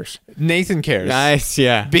heck cares? Nathan cares. Nice,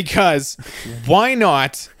 yeah. Because why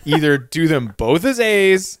not either do them both as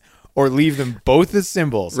A's or leave them both as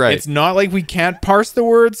symbols? Right. It's not like we can't parse the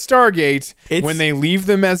word Stargate when they leave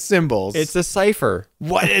them as symbols. It's a cipher.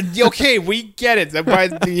 What? Okay, we get it.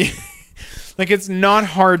 Like, it's not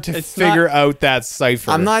hard to figure out that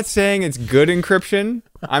cipher. I'm not saying it's good encryption.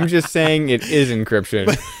 I'm just saying it is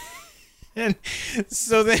encryption. And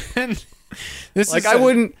so then, I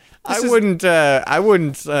wouldn't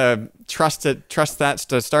trust that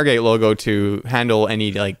Stargate logo to handle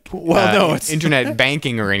any it's internet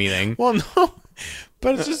banking or anything. Well, no,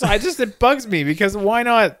 but it bugs me because why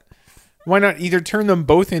not either turn them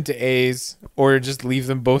both into A's or just leave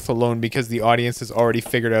them both alone because the audience has already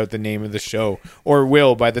figured out the name of the show, or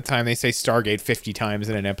will by the time they say Stargate 50 times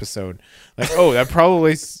in an episode. Like, oh, that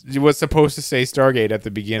probably was supposed to say Stargate at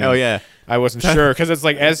the beginning. Oh yeah, I wasn't sure because it's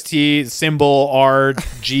like ST symbol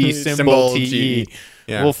RG symbol TE.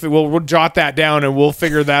 Yeah. We'll jot that down and we'll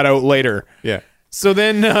figure that out later. Yeah. So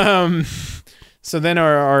then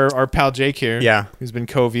our pal Jake here, who's been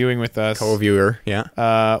co-viewing with us, co-viewer, yeah.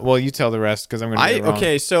 Well, you tell the rest because I'm going to get it wrong.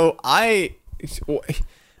 Okay, so I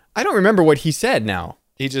don't remember what he said. Now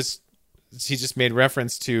he just made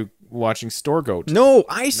reference to watching Storgoat. No,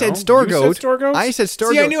 I said Storgoat. You said Storgoat? I said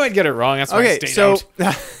Storgoat. See, I knew I'd get it wrong. That's why I stayed out.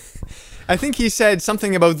 I think he said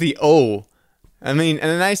something about the O. I mean, and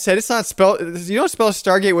then I said it's not spelled. You don't spell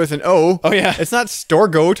Stargate with an O. Oh yeah, it's not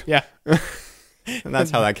Storgoat. Yeah. And that's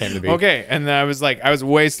how that came to be. Okay, and I was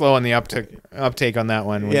way slow on the uptake on that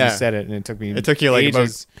one when you said it, and it took you like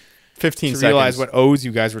about 15 to seconds realize what O's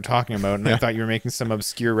you guys were talking about, and I thought you were making some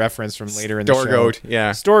obscure reference from later in the show. Storgoat,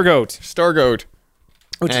 yeah. Storgoat.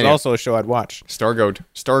 Which is also a show I'd watch. Storgoat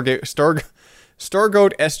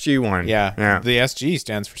SG-1. Yeah. The SG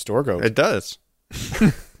stands for Storgoat. It does.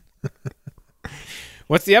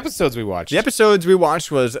 What's the episodes we watched? The episodes we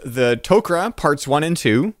watched was the Tok'ra parts 1 and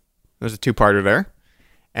 2. There's a two-parter there.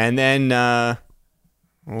 And then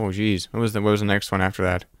what was the next one after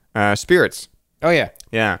that? Spirits. Oh yeah.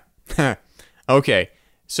 Yeah. Okay.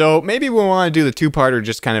 So maybe we want to do the two-parter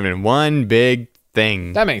just kind of in one big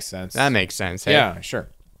thing. That makes sense. Hey? Yeah, sure.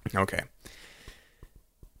 Okay.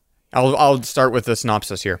 I'll start with the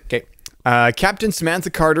synopsis here. Okay. Captain Samantha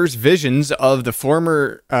Carter's visions of the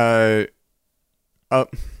former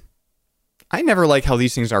I never like how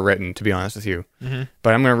these things are written, to be honest with you. Mm-hmm.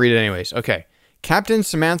 But I'm going to read it anyways. Okay. Captain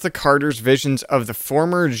Samantha Carter's visions of the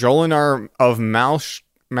former Jolinar of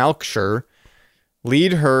Malkshire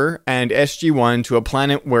lead her and SG-1 to a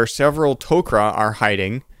planet where several Tok'ra are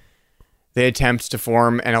hiding. They attempt to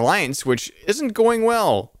form an alliance, which isn't going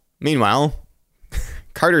well. Meanwhile,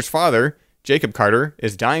 Carter's father, Jacob Carter,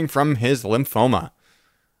 is dying from his lymphoma.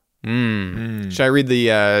 Should I read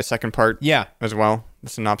the second part? Yeah. As well? The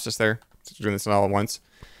synopsis there? Doing this all at once.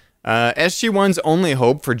 SG-1's only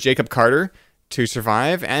hope for Jacob Carter to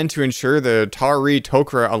survive and to ensure the Tari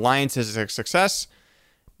Tok'ra alliance is a success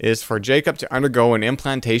is for Jacob to undergo an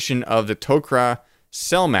implantation of the Tok'ra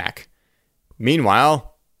Selmak.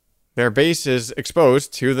 Meanwhile, their base is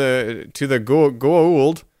exposed to the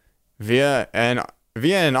Goa'uld via an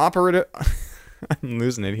operative. I'm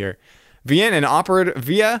losing it here. Via an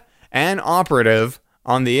operative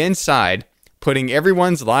on the inside, putting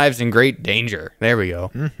everyone's lives in great danger. There we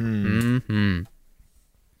go. Mm-hmm.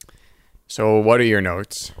 So, what are your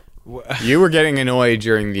notes? You were getting annoyed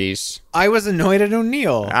during these. I was annoyed at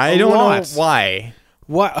O'Neill. I don't know why.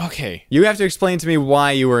 What? Okay. You have to explain to me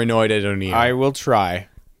why you were annoyed at O'Neill. I will try.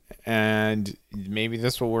 And maybe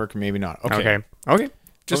this will work, maybe not. Okay.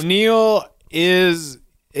 O'Neill is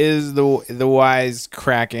the wise,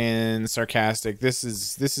 cracking, sarcastic. This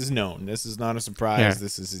is known. This is not a surprise. Yeah.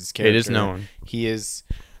 This is his character. It is known. He is,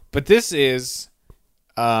 but this is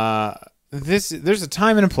there's a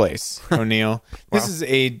time and a place, O'Neill. This is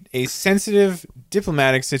a sensitive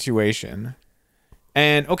diplomatic situation.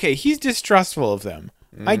 And okay, he's distrustful of them.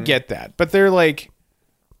 I get that. But they're like,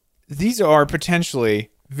 these are potentially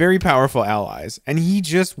very powerful allies, and he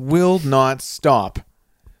just will not stop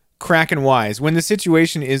cracking wise when the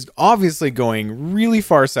situation is obviously going really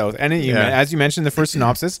far south. And as you mentioned in the first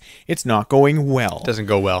synopsis, it's not going well. It doesn't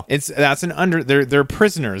go well. They're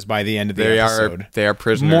prisoners by the end of the episode. They are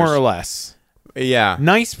prisoners. More or less. Yeah.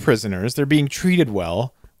 Nice prisoners. They're being treated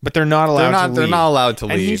well, but they're not allowed to leave. They're not allowed to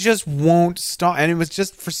leave. And he just won't stop. And it was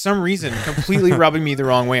just, for some reason, completely rubbing me the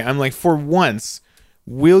wrong way. I'm like, for once,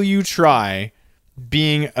 will you try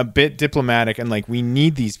being a bit diplomatic and like, we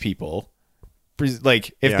need these people.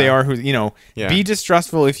 Like, if they are who, be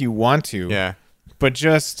distrustful if you want to. Yeah. But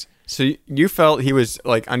just... So you felt he was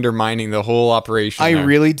like undermining the whole operation. I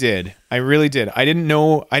really did. I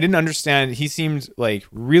didn't understand. He seemed like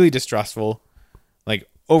really distrustful, like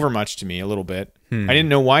overmuch to me a little bit. I didn't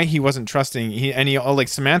know why he wasn't trusting. Like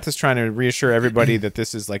Samantha's trying to reassure everybody that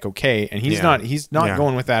this is like okay, and he's not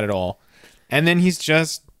going with that at all. And then he's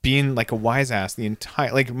just being like a wise ass the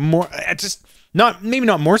entire, like more, just maybe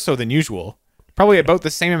not more so than usual. Probably about the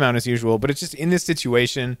same amount as usual, but it's just in this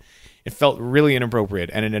situation, it felt really inappropriate,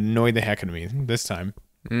 and it annoyed the heck out of me this time.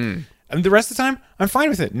 And the rest of the time, I'm fine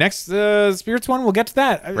with it. Next Spirits one, we'll get to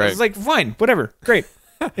that. I was like, fine, whatever, great.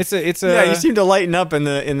 It's a yeah. You seem to lighten up in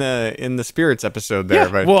the Spirits episode there.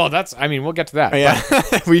 Yeah, but well, we'll get to that. Yeah,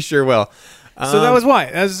 we sure will. So that was why.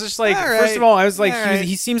 I was just like, right. first of all, I was like,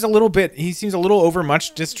 he seems a little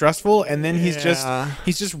overmuch distrustful, and then he's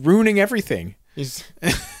just ruining everything. He's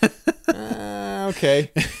okay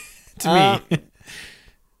to me.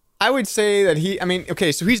 I would say that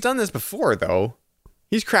so he's done this before though.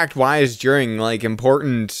 He's cracked wise during like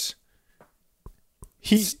important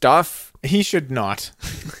stuff. He should not.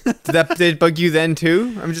 That did bug you then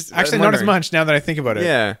too? I'm just actually not as much now that I think about it.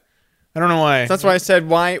 Yeah. I don't know why. So that's why I said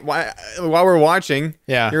why while we're watching.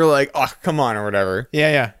 Yeah. You're like, oh, come on, or whatever.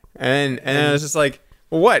 Yeah. And I was just like,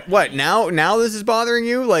 well, what? Now this is bothering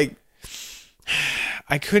you? Like,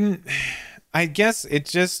 I guess it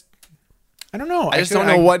just, I don't know. I just don't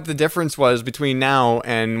know what the difference was between now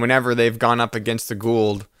and whenever they've gone up against the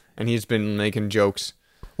Gould and he's been making jokes.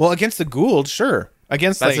 Well, against the Gould, sure.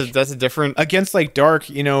 Against that's a different against like dark,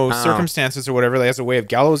 circumstances or whatever. Like, has a way of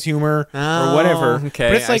gallows humor or whatever. Okay,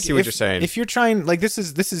 but it's like, I see what you're saying. If you're trying, like, this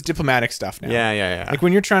is diplomatic stuff now. Yeah. Like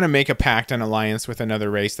when you're trying to make a pact and alliance with another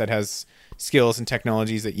race that has skills and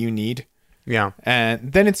technologies that you need. Yeah,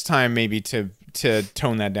 and then it's time maybe to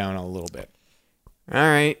tone that down a little bit. All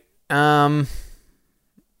right.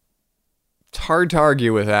 It's hard to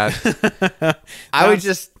argue with that.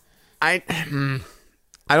 I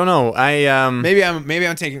don't know. Maybe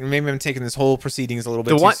I'm taking this whole proceedings a little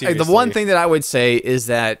bit too seriously. The one thing that I would say is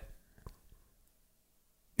that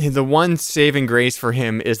the one saving grace for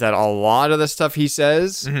him is that a lot of the stuff he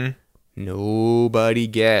says, nobody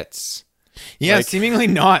gets. Yeah, like, seemingly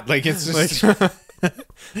not. Like, it's just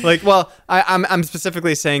like, well, I'm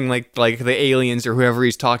specifically saying like the aliens or whoever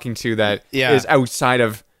he's talking to that is outside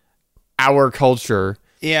of our culture.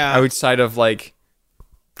 Yeah, outside of like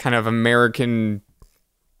kind of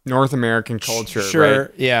North American culture. Sure.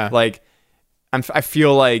 Right? Yeah. Like, I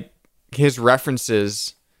feel like his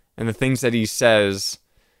references and the things that he says,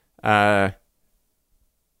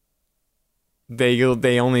 usually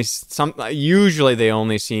they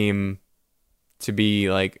only seem to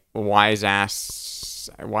be like wise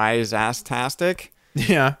ass-tastic.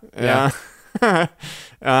 Yeah.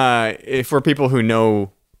 For people who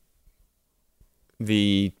know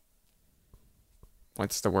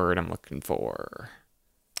what's the word I'm looking for?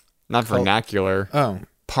 Not vernacular. Oh.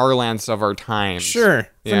 Parlance of our times. Sure.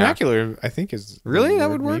 Yeah. Vernacular, I think, is... Really? That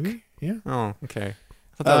would work? Maybe? Yeah. Oh, okay.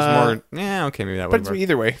 I thought that was more... Yeah, okay, maybe that would work. But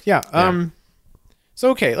either way, yeah.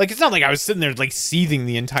 So, okay. Like, it's not like I was sitting there, like, seething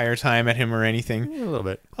the entire time at him or anything. Yeah, a little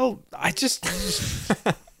bit. Oh, I just...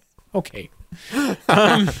 okay.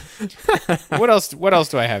 What else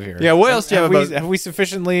do I have here? Yeah, what else do you have have we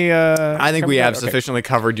sufficiently... I think we have sufficiently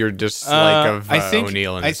covered your dislike of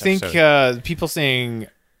O'Neill in this episode. I think people saying...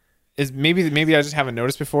 Maybe I just haven't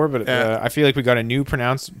noticed before, but I feel like we got a new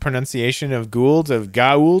pronunciation of Gould, of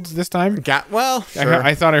Gould this time. Well, sure.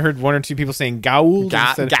 I thought I heard one or two people saying Gould.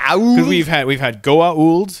 Gould. Because we've had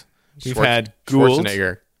Goa'uld, We've had Gould.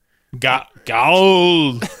 Schwarzenegger.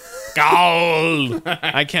 Gould. Gould.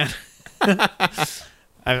 I can't.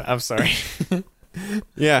 I'm sorry.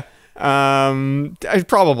 Yeah.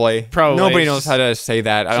 Probably. Nobody knows how to say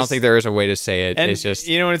that. I don't think there is a way to say it. It's just,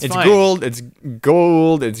 you know what, it's fine. Gould, it's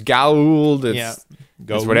Gould, it's Gould, it's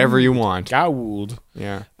whatever you want. Gould.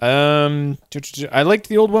 Yeah. I liked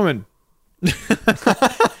the old woman.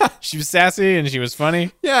 She was sassy and she was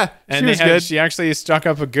funny. Yeah, and she was good. She actually struck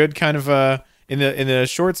up a good kind of in the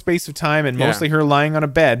short space of time, and mostly her lying on a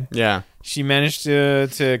bed. Yeah, she managed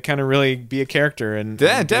to kind of really be a character. And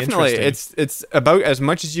definitely, it's about as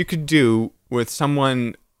much as you could do with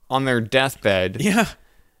someone on their deathbed. Yeah.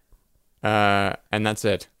 And that's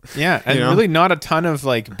it. Yeah, and really not a ton of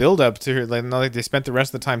like build up to her. Like, not like they spent the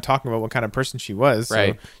rest of the time talking about what kind of person she was.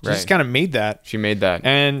 Right. So she just kind of made that. She made that,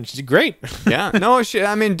 and she's great. Yeah. No,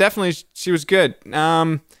 definitely she was good.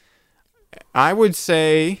 I would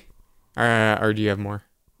say, or do you have more?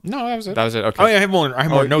 No, that was it. That was it. Okay. Oh yeah, I have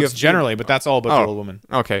more notes generally, but that's all about the old woman.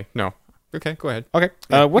 Okay. No. Okay. Go ahead. Okay.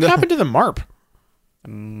 What happened to the Marp?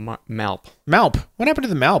 Malp. What happened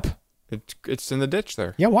to the Malp? It's in the ditch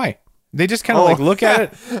there. Yeah. Why? They just kind of like look at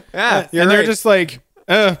it, yeah, and they're just like,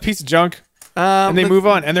 piece of junk, and they move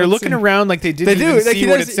on, and they're looking around like they didn't even see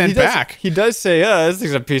what it sent back. He does say, this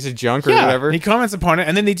is a piece of junk or whatever. He comments upon it,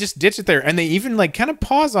 and then they just ditch it there, and they even like kind of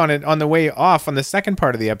pause on it on the way off on the second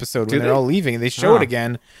part of the episode when they're all leaving, and they show it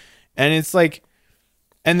again, and it's like,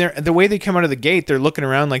 and the way they come out of the gate, they're looking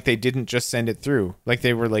around like they didn't just send it through, like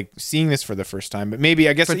they were like seeing this for the first time. But maybe,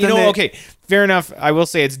 I guess, okay, fair enough. I will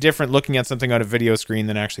say it's different looking at something on a video screen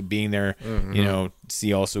than actually being there. Mm-hmm.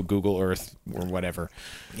 See also Google Earth or whatever.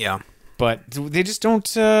 Yeah, but they just don't.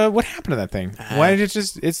 What happened to that thing? Why did it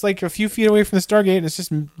just? It's like a few feet away from the Stargate, and it's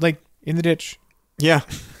just like in the ditch. Yeah,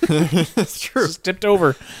 that's true. Just tipped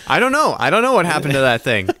over. I don't know what happened to that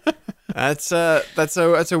thing. That's a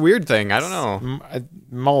weird thing. I don't know.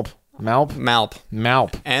 Malp. Malp.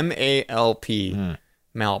 MALP.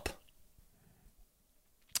 Malp.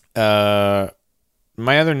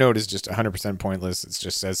 My other note is just 100% pointless. It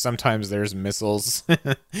just says sometimes there's missiles.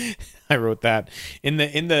 I wrote that in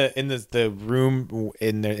the room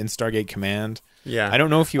in Stargate Command. Yeah. I don't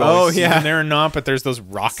know if you always see them there or not, but there's those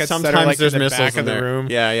rockets sometimes that are like there's in the missiles back of the room.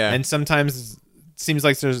 Yeah, yeah. And sometimes it seems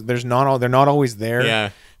like they're not always there. Yeah.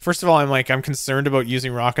 First of all, I'm concerned about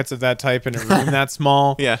using rockets of that type in a room that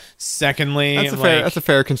small. Yeah. Secondly, that's a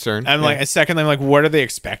fair concern. Secondly, I'm like, what are they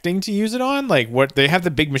expecting to use it on? Like, what they have the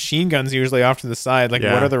big machine guns usually off to the side. Like,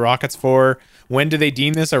 what are the rockets for? When do they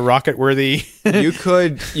deem this a rocket worthy? you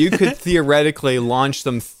could theoretically launch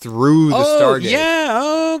them through the Stargate.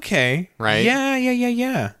 Yeah. Okay. Right.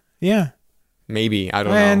 Yeah. Maybe, I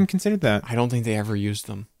don't know. I hadn't considered that. I don't think they ever used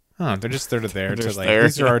them. Oh, they're just there to like there.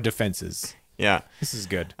 these are our defenses. Yeah, this is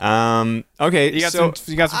good. Okay, you got some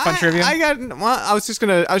fun trivia. I was just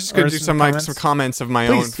gonna do some comments of my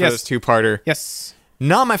own for this two-parter. Yes,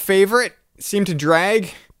 not my favorite. Seemed to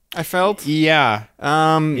drag. I felt. Yeah.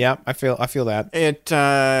 I feel that. It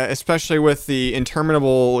especially with the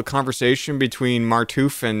interminable conversation between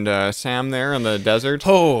Martouf and Sam there in the desert.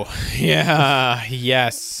 Oh, yeah.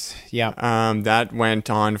 Yes. Yeah. That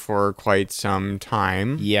went on for quite some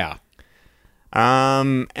time. Yeah.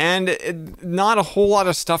 And not a whole lot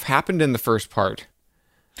of stuff happened in the first part.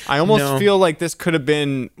 I almost feel like this could have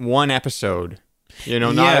been one episode. It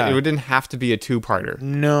didn't have to be a two-parter.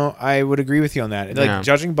 No, I would agree with you on that. Like,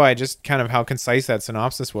 judging by just kind of how concise that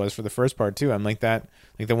synopsis was for the first part too, I'm like that,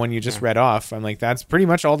 like the one you just read off. I'm like, that's pretty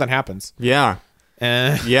much all that happens. Yeah.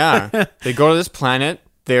 Yeah. They go to this planet.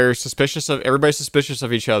 They're everybody's suspicious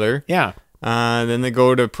of each other. Yeah. Then they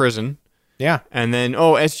go to prison. Yeah. And then,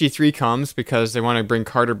 SG-3 comes because they want to bring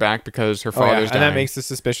Carter back because her father's dying. And that makes the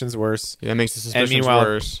suspicions worse. Yeah, that makes the suspicions and meanwhile,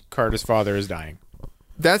 worse. Carter's father is dying.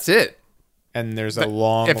 That's it. And there's a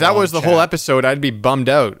long If that was the whole episode, I'd be bummed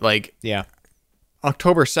out. Like, yeah.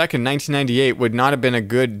 October 2nd, 1998 would not have been a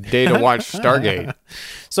good day to watch Stargate.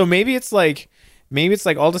 So maybe it's like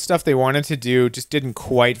all the stuff they wanted to do just didn't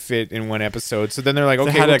quite fit in one episode. So then they're like,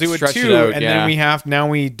 okay, we'll do it two, and then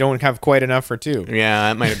we don't have quite enough for two.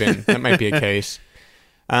 Yeah, that might be a case.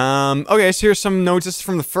 Okay, so here's some notes. This is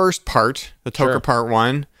from the first part, the Toker Part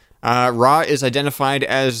 1. Ra is identified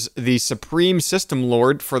as the Supreme System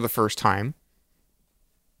Lord for the first time.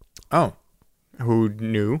 Oh. Who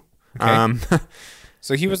knew? Okay.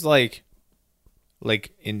 So he was like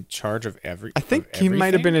in charge of everything. I think he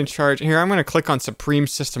might have been in charge. Here, I'm going to click on Supreme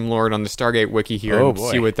System Lord on the Stargate wiki here and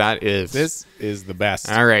see what that is. This is the best.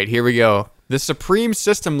 All right, here we go. The Supreme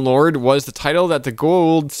System Lord was the title that the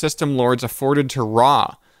Gould System Lords afforded to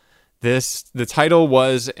Ra. The title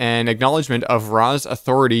was an acknowledgement of Ra's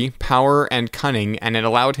authority, power, and cunning, and it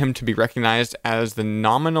allowed him to be recognized as the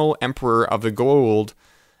nominal emperor of the Goa'uld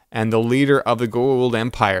and the leader of the Goa'uld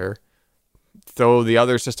Empire, though the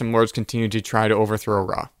other system lords continued to try to overthrow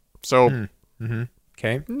Ra. So,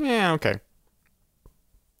 Okay. yeah, okay.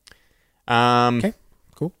 Okay,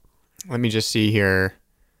 cool. Let me just see here.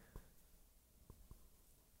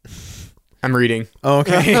 I'm reading. Oh,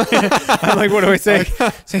 okay. I'm like, what do I say?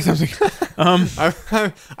 Say something.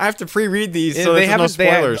 I have to pre-read these so there's no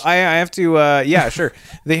spoilers. I have to. Yeah, sure.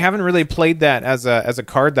 They haven't really played that as a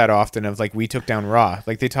card that often. Of like, we took down Ra.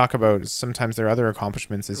 Like they talk about sometimes their other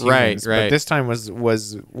accomplishments as humans. Right. But this time was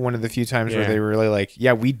one of the few times where they were really like,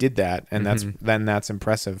 yeah, we did that, and that's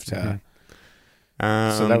impressive. So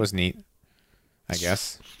that was neat. I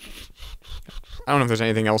guess. I don't know if there's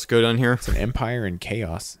anything else good on here. It's an empire in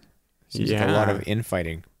chaos. Seems like a lot of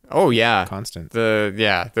infighting. Oh yeah, constant.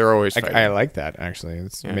 They're always fighting. I like that actually.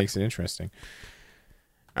 It makes it interesting.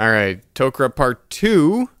 All right, Tok'ra Part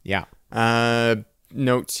 2. Yeah.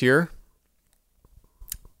 Notes here.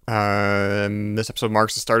 This episode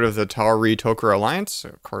marks the start of the Tauri Tok'ra Alliance.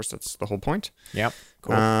 Of course, that's the whole point. Yep.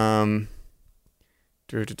 Cool.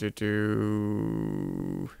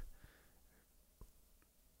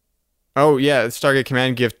 Oh, yeah, Stargate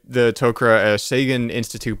Command give the Tok'ra a Sagan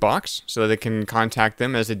Institute box so that they can contact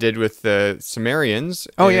them as it did with the Sumerians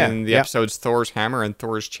in the episodes Thor's Hammer and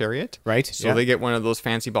Thor's Chariot. Right. So they get one of those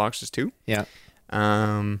fancy boxes too. Yeah.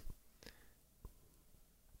 Looked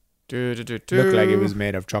like it was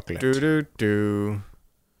made of chocolate. The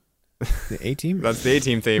A-Team? That's the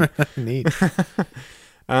A-Team theme. Neat.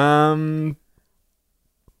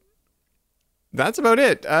 That's about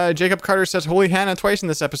it. Jacob Carter says Holy Hannah twice in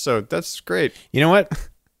this episode. That's great. You know what?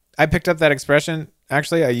 I picked up that expression.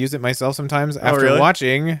 Actually, I use it myself sometimes after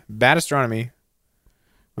watching Bad Astronomy.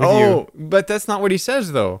 But that's not what he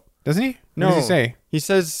says, though. Doesn't he? No. What does he say?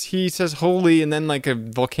 He says holy and then like a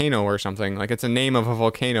volcano or something. Like it's a name of a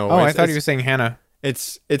volcano. Oh, I thought he was saying Hannah. It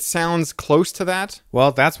sounds close to that.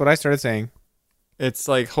 Well, that's what I started saying. It's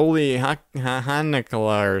like Holy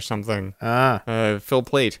Hanukkah or something. Phil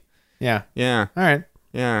Plait. Yeah. Yeah. All right.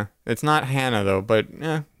 Yeah. It's not Hannah though, but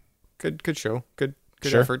yeah, good show. Good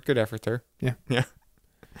effort. Good effort there. Yeah. Yeah.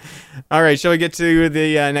 All right. Shall we get to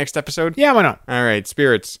the next episode? Yeah. Why not? All right.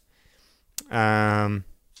 Spirits.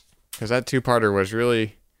 Because that two-parter was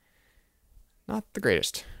really not the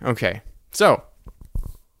greatest. Okay. So,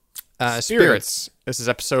 Spirits. This is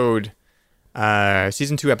episode,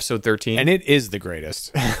 season 2, episode 13. And it is the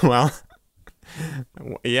greatest. Well,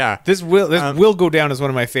 yeah. This will go down as one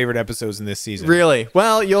of my favorite episodes in this season. Really?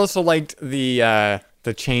 Well, you also liked the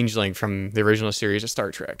changeling from the original series of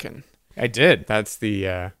Star Trek, and I did. That's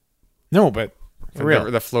the no, but for real,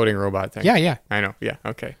 the floating robot thing. Yeah, I know. Yeah,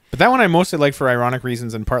 okay. But that one I mostly like for ironic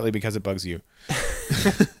reasons, and partly because it bugs you. I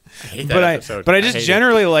hate that episode. But I just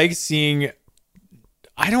generally like seeing.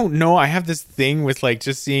 I don't know. I have this thing with like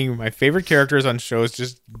just seeing my favorite characters on shows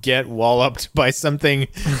just get walloped by something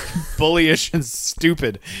bullyish and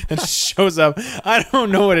stupid that just shows up. I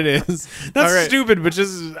don't know what it is. Not stupid, but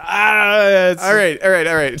just all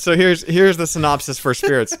right. So here's the synopsis for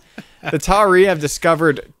Spirits. The Tauri have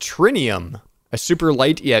discovered trinium, a super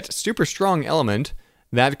light yet super strong element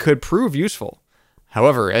that could prove useful.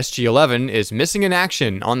 However, SG-11 is missing in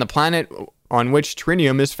action on the planet on which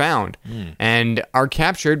trinium is found, and are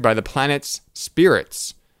captured by the planet's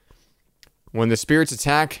spirits. When the spirits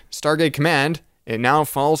attack Stargate Command, it now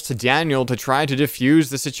falls to Daniel to try to defuse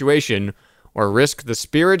the situation, or risk the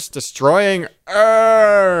spirits destroying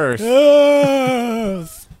Earth.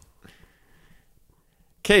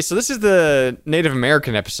 Okay, so this is the Native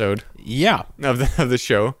American episode. Yeah, of the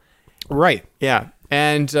show, right? Yeah,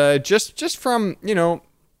 and just from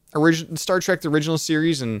Star Trek the original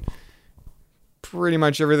series and pretty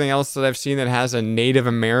much everything else that I've seen that has a Native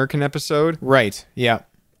American episode. Right. Yeah.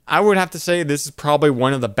 I would have to say this is probably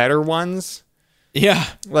one of the better ones. Yeah.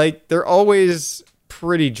 Like they're always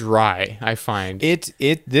pretty dry, I find.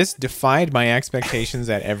 This defied my expectations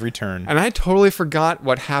at every turn. And I totally forgot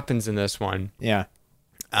what happens in this one. Yeah.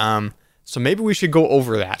 So maybe we should go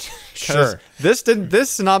over that. Sure. This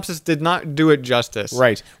synopsis did not do it justice.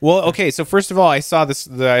 Right. Well, okay, so first of all, I saw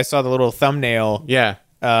the little thumbnail. Yeah.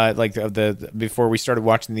 Like the before we started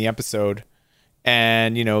watching the episode,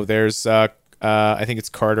 and there's I think it's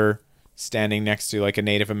Carter standing next to like a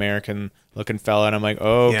Native American looking fella, and I'm like,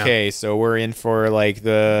 okay, so we're in for like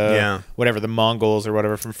the whatever, the Mongols or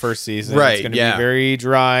whatever from first season. Right. It's going to be very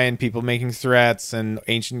dry and people making threats and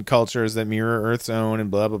ancient cultures that mirror Earth's own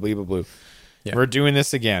and blah blah blah blah blah. Yeah. We're doing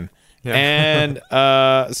this again, and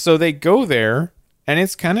so they go there. And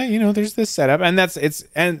it's kind of, there's this setup, and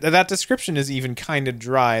that description is even kind of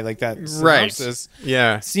dry, like that synopsis. Right.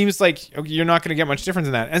 Yeah. Seems like you're not going to get much difference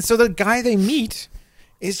in that. And so the guy they meet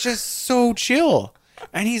is just so chill,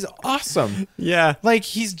 and he's awesome. Yeah. Like,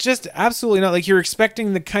 he's just absolutely not, like, you're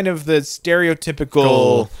expecting the kind of the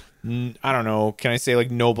stereotypical, I don't know, can I say, like,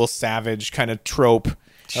 noble savage kind of trope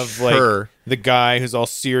of, like, the guy who's all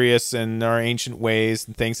serious and our ancient ways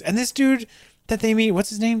and things. And this dude that they meet, what's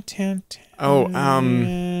his name? Trinium.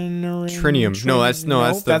 No, that's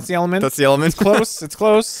the element. That's the element. It's close. It's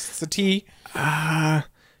close. It's a T.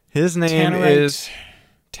 His name is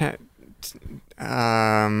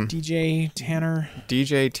DJ Tanner.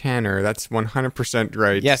 DJ Tanner. That's 100%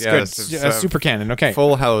 right. Yes, good. Super canon. Okay.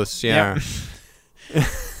 Full House. Yeah. Yep.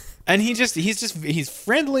 And he's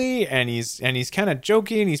friendly, and he's kind of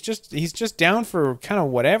jokey, and he's just down for kind of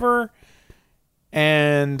whatever.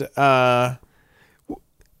 And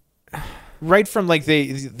right from, like,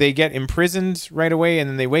 they get imprisoned right away, and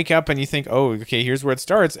then they wake up, and you think, oh, okay, here's where it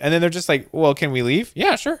starts. And then they're just like, well, can we leave?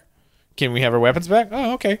 Yeah, sure. Can we have our weapons back?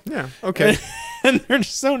 Oh, okay. Yeah, okay. And they're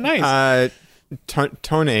just so nice.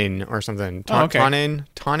 Tonane or something. Okay.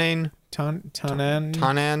 Tonane.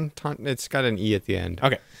 It's got an E at the end.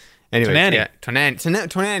 Okay. Anyway, Tonani. yeah.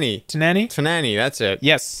 Tonani, that's it.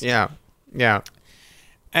 Yes. Yeah. Yeah.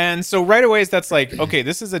 And so right away, that's like, okay,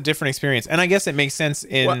 this is a different experience. And I guess it makes sense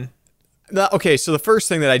in... Okay, so the first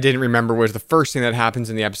thing that I didn't remember was the first thing that happens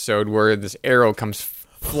in the episode where this arrow comes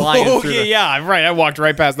flying through yeah, right. I walked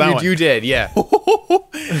right past that one. You did, yeah.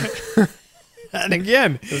 And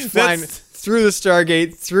again, it's flying through the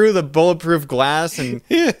Stargate, through the bulletproof glass, and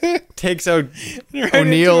takes out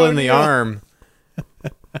O'Neill in the arm.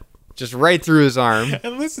 Just right through his arm.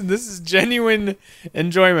 And listen, this is genuine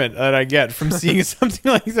enjoyment that I get from seeing something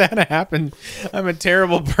like that happen. I'm a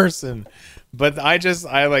terrible person, but I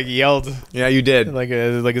like yelled. Yeah, you did. Like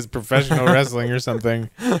it's professional wrestling or something.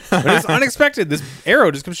 But it's unexpected. This arrow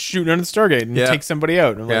just comes shooting under the Stargate and takes somebody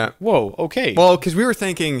out. And I'm like, whoa, okay. Well, because we were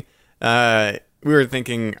thinking, oh,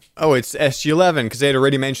 it's SG-11, because they had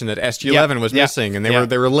already mentioned that SG-11 was missing, and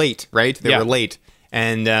they were late, right? They were late.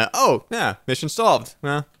 And mission solved.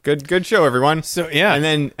 Well, good show, everyone. So yeah,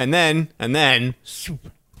 and then,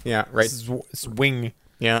 yeah, right. Swing.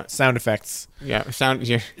 Yeah, sound effects. Yeah, sound.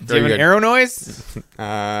 Yeah, do you have an arrow noise?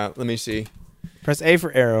 Let me see. Press A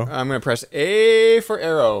for arrow. I'm gonna press A for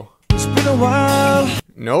arrow. It's been a while.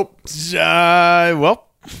 Nope. Well.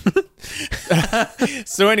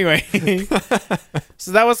 So anyway,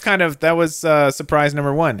 so that was surprise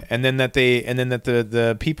number one, and then that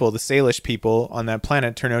the people, the Salish people on that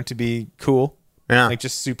planet, turn out to be cool, like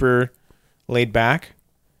just super laid back.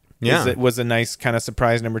 Yeah, it was a nice kind of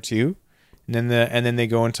surprise number two, and then they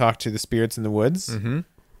go and talk to the spirits in the woods,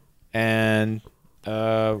 and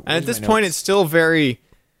at this point it's still very.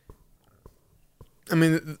 I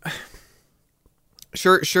mean.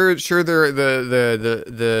 Sure. They're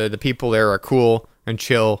the people there are cool and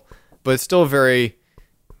chill, but it's still very.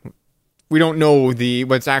 We don't know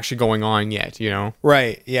what's actually going on yet, you know.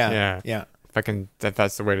 Right. Yeah. If I can,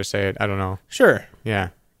 that's the way to say it. I don't know. Sure.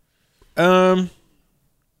 Yeah. I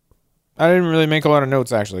didn't really make a lot of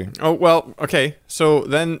notes actually. Oh well. Okay. So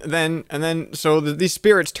then these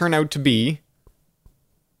spirits turn out to be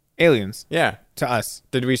aliens. Yeah. To us.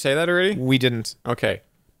 Did we say that already? We didn't. Okay.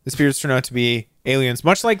 The spirits turn out to be aliens,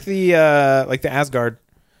 much like the Asgard.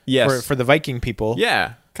 Yes. For the Viking people.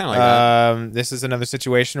 Yeah, kind of like that. This is another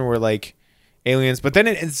situation where like aliens, but then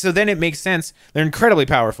it makes sense. They're incredibly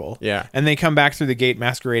powerful. Yeah. And they come back through the gate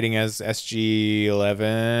masquerading as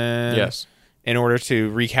SG-11. Yes. In order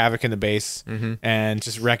to wreak havoc in the base and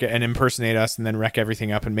just wreck it and impersonate us and then wreck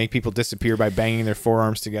everything up and make people disappear by banging their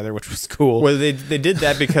forearms together, which was cool. Well, they did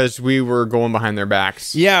that because we were going behind their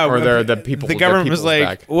backs. Yeah. Or the people. The government was like,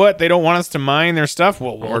 back. what? They don't want us to mine their stuff?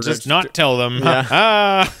 Well, we'll just not tell them.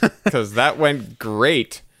 Yeah. Because that went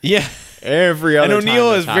great. Yeah. Every other and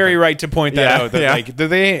O'Neill is very right to point that out. That yeah. that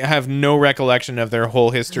they have no recollection of their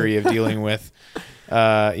whole history of dealing with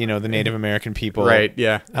the Native American people. Right,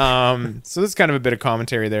 yeah. So this is kind of a bit of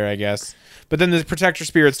commentary there, I guess. But then the protector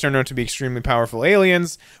spirits turned out to be extremely powerful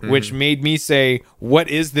aliens, which made me say, what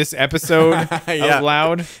is this episode out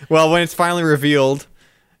loud? Well, when it's finally revealed,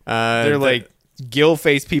 they're like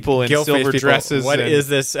gill-faced people in silver dresses. What is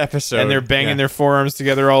this episode? And they're banging their forearms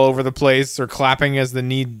together all over the place or clapping as the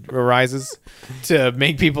need arises to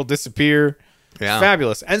make people disappear. Yeah.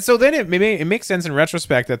 Fabulous. And so then it makes sense in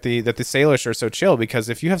retrospect that the Salish are so chill, because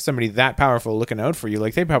if you have somebody that powerful looking out for you,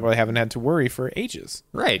 like they probably haven't had to worry for ages.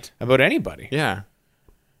 Right. About anybody. Yeah.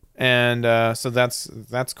 And so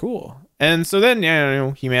that's cool. And so then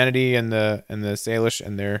humanity and the Salish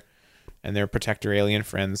and their and their protector alien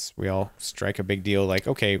friends, we all strike a big deal. Like,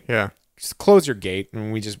 okay, Yeah. just close your gate,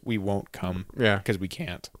 and we won't come. Yeah. because we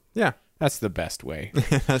can't. Yeah. That's the best way.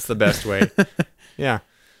 That's the best way. Yeah.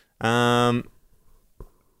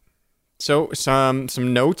 So some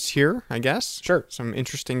notes here, I guess. Sure. Some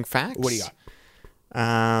interesting facts. What do you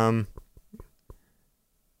got?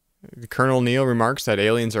 Colonel Neil remarks that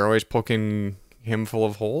aliens are always poking him full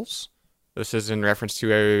of holes. This is in reference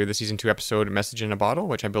to the season 2 episode "Message in a Bottle,"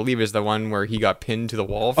 which I believe is the one where he got pinned to the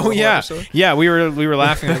wall. For the whole episode. Yeah. We were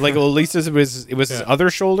laughing at, like, well, at least it was his other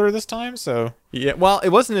shoulder this time. So Yeah. Well, it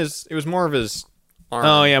wasn't his. It was more of his arm.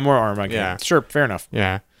 oh yeah, more arm. Okay. Yeah. Sure. Fair enough.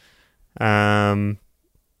 Yeah.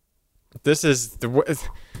 This is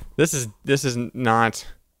not.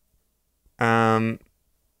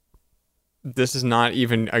 This is not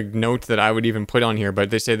even a note that I would even put on here, but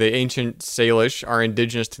they say the ancient Salish are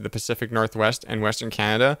indigenous to the Pacific Northwest and Western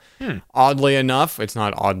Canada. Oddly enough, it's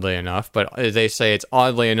not oddly enough, but they say it's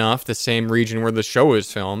oddly enough the same region where the show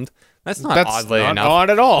is filmed. That's not oddly enough. Odd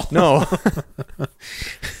at all. No.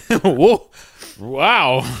 Whoa.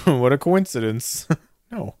 Wow. What a coincidence.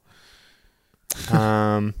 No.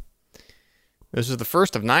 This is the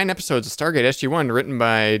first of 9 episodes of Stargate SG-1 written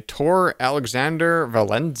by Tor Alexander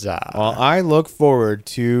Valenza. Well, I look forward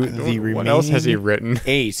to the remaining. What else has he written?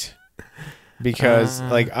 8. Because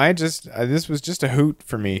this was just a hoot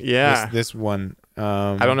for me. Yeah. This one.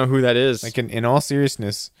 I don't know who that is. Like in all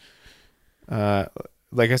seriousness,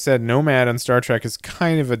 like I said, Nomad on Star Trek is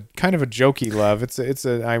kind of a jokey love. It's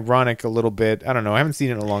a ironic a little bit. I don't know. I haven't seen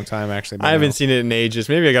it in a long time actually. I haven't seen it in ages.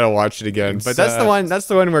 Maybe I gotta watch it again. But that's the one. That's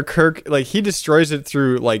the one where Kirk, like, he destroys it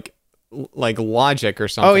through like logic or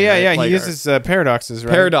something. Oh yeah, right? yeah. Like, he uses paradoxes.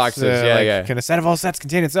 Right? Paradoxes. Yeah. Can a set of all sets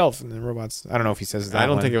contain itself? And the robots. I don't know if he says that. I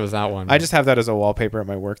don't one. think it was that one. I just have that as a wallpaper at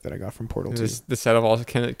my work that I got from Portal 2. The set of all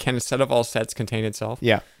can a set of all sets contain itself?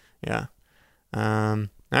 Yeah. Yeah. All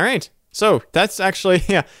right. So that's actually,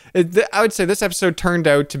 yeah, I would say this episode turned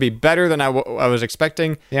out to be better than I was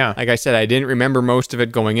expecting. Yeah. Like I said, I didn't remember most of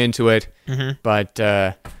it going into it, but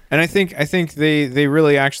and I think they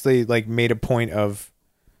really actually like made a point of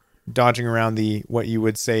dodging around what you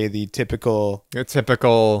would say the typical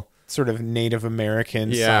sort of Native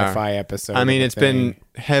American sci-fi episode. I mean, it's been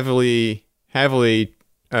heavily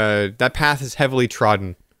that path is heavily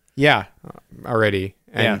trodden. Yeah. Already.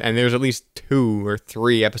 And there's at least 2 or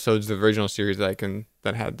 3 episodes of the original series that did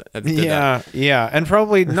that. Yeah, and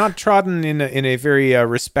probably not trodden in a very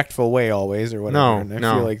respectful way always or whatever. No, and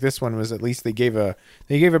I feel like this one was, at least they gave a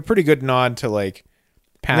pretty good nod to like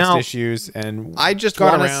past issues, and I just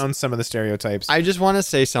got around some of the stereotypes. I just want to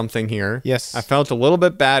say something here. Yes, I felt a little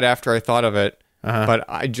bit bad after I thought of it, but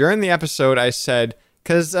during the episode I said,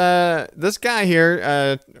 because this guy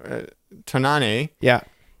here, Tonane,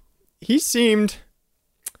 he seemed.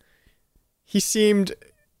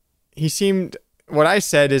 What I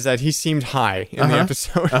said is that he seemed high in the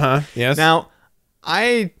episode. Yes. Now,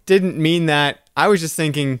 I didn't mean that. I was just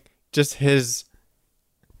thinking, just his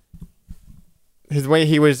way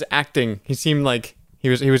he was acting. He seemed like he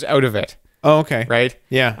was out of it. Oh, okay. Right.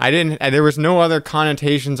 Yeah. There was no other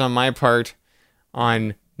connotations on my part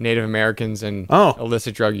on Native Americans and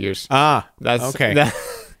illicit drug use. That's okay.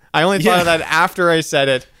 I only thought of that after I said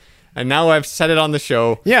it. And now I've said it on the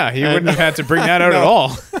show. Yeah, you wouldn't have had to bring that out at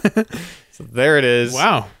all. So there it is.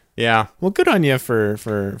 Wow. Yeah. Well, good on you for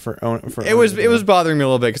it was bothering me a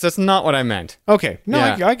little bit because that's not what I meant. Okay. No,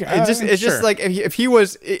 yeah. It's just like if it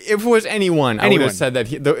was anyone, I would have said that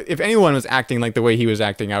if anyone was acting like the way he was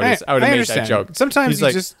acting, I would have made that joke. Sometimes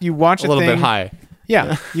you watch a little thing, bit high.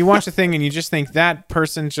 Yeah, you watch a thing and you just think that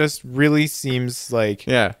person just really seems like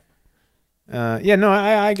I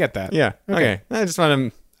get that. Yeah. Okay. I just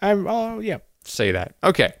want to. Say that.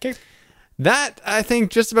 Okay. That, I think,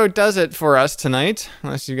 just about does it for us tonight.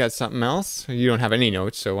 Unless you got something else. You don't have any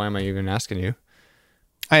notes, so why am I even asking you?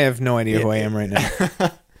 I have no idea who I am right now.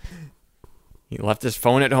 He left his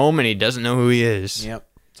phone at home and he doesn't know who he is. Yep.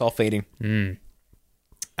 It's all fading.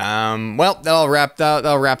 Well, that'll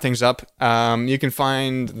wrap things up. You can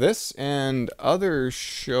find this and other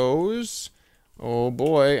shows. Oh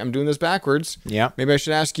boy, I'm doing this backwards. Yeah. Maybe I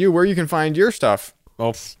should ask you where you can find your stuff.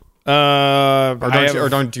 Well, do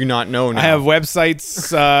you not know now? I have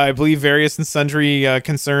websites, I believe various and sundry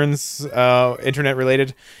concerns, internet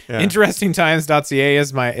related. Yeah. Interestingtimes.ca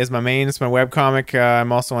is my main. It's my webcomic.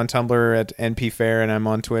 I'm also on Tumblr at NPFair, and I'm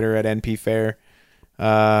on Twitter at NPFair.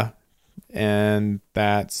 And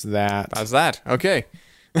that's that. That's that. Okay.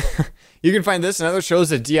 You can find this and other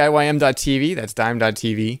shows at DIYM.tv. That's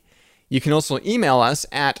dime.tv. You can also email us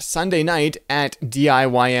at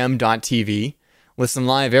sundaynight@diym.tv. Listen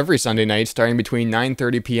live every Sunday night starting between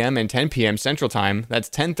 9:30 p.m. and 10 p.m. Central Time.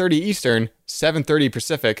 That's 10:30 Eastern, 7:30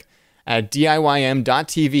 Pacific at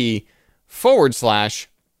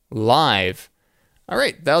diym.tv/live. All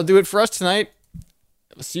right, that'll do it for us tonight.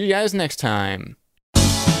 See you guys next time.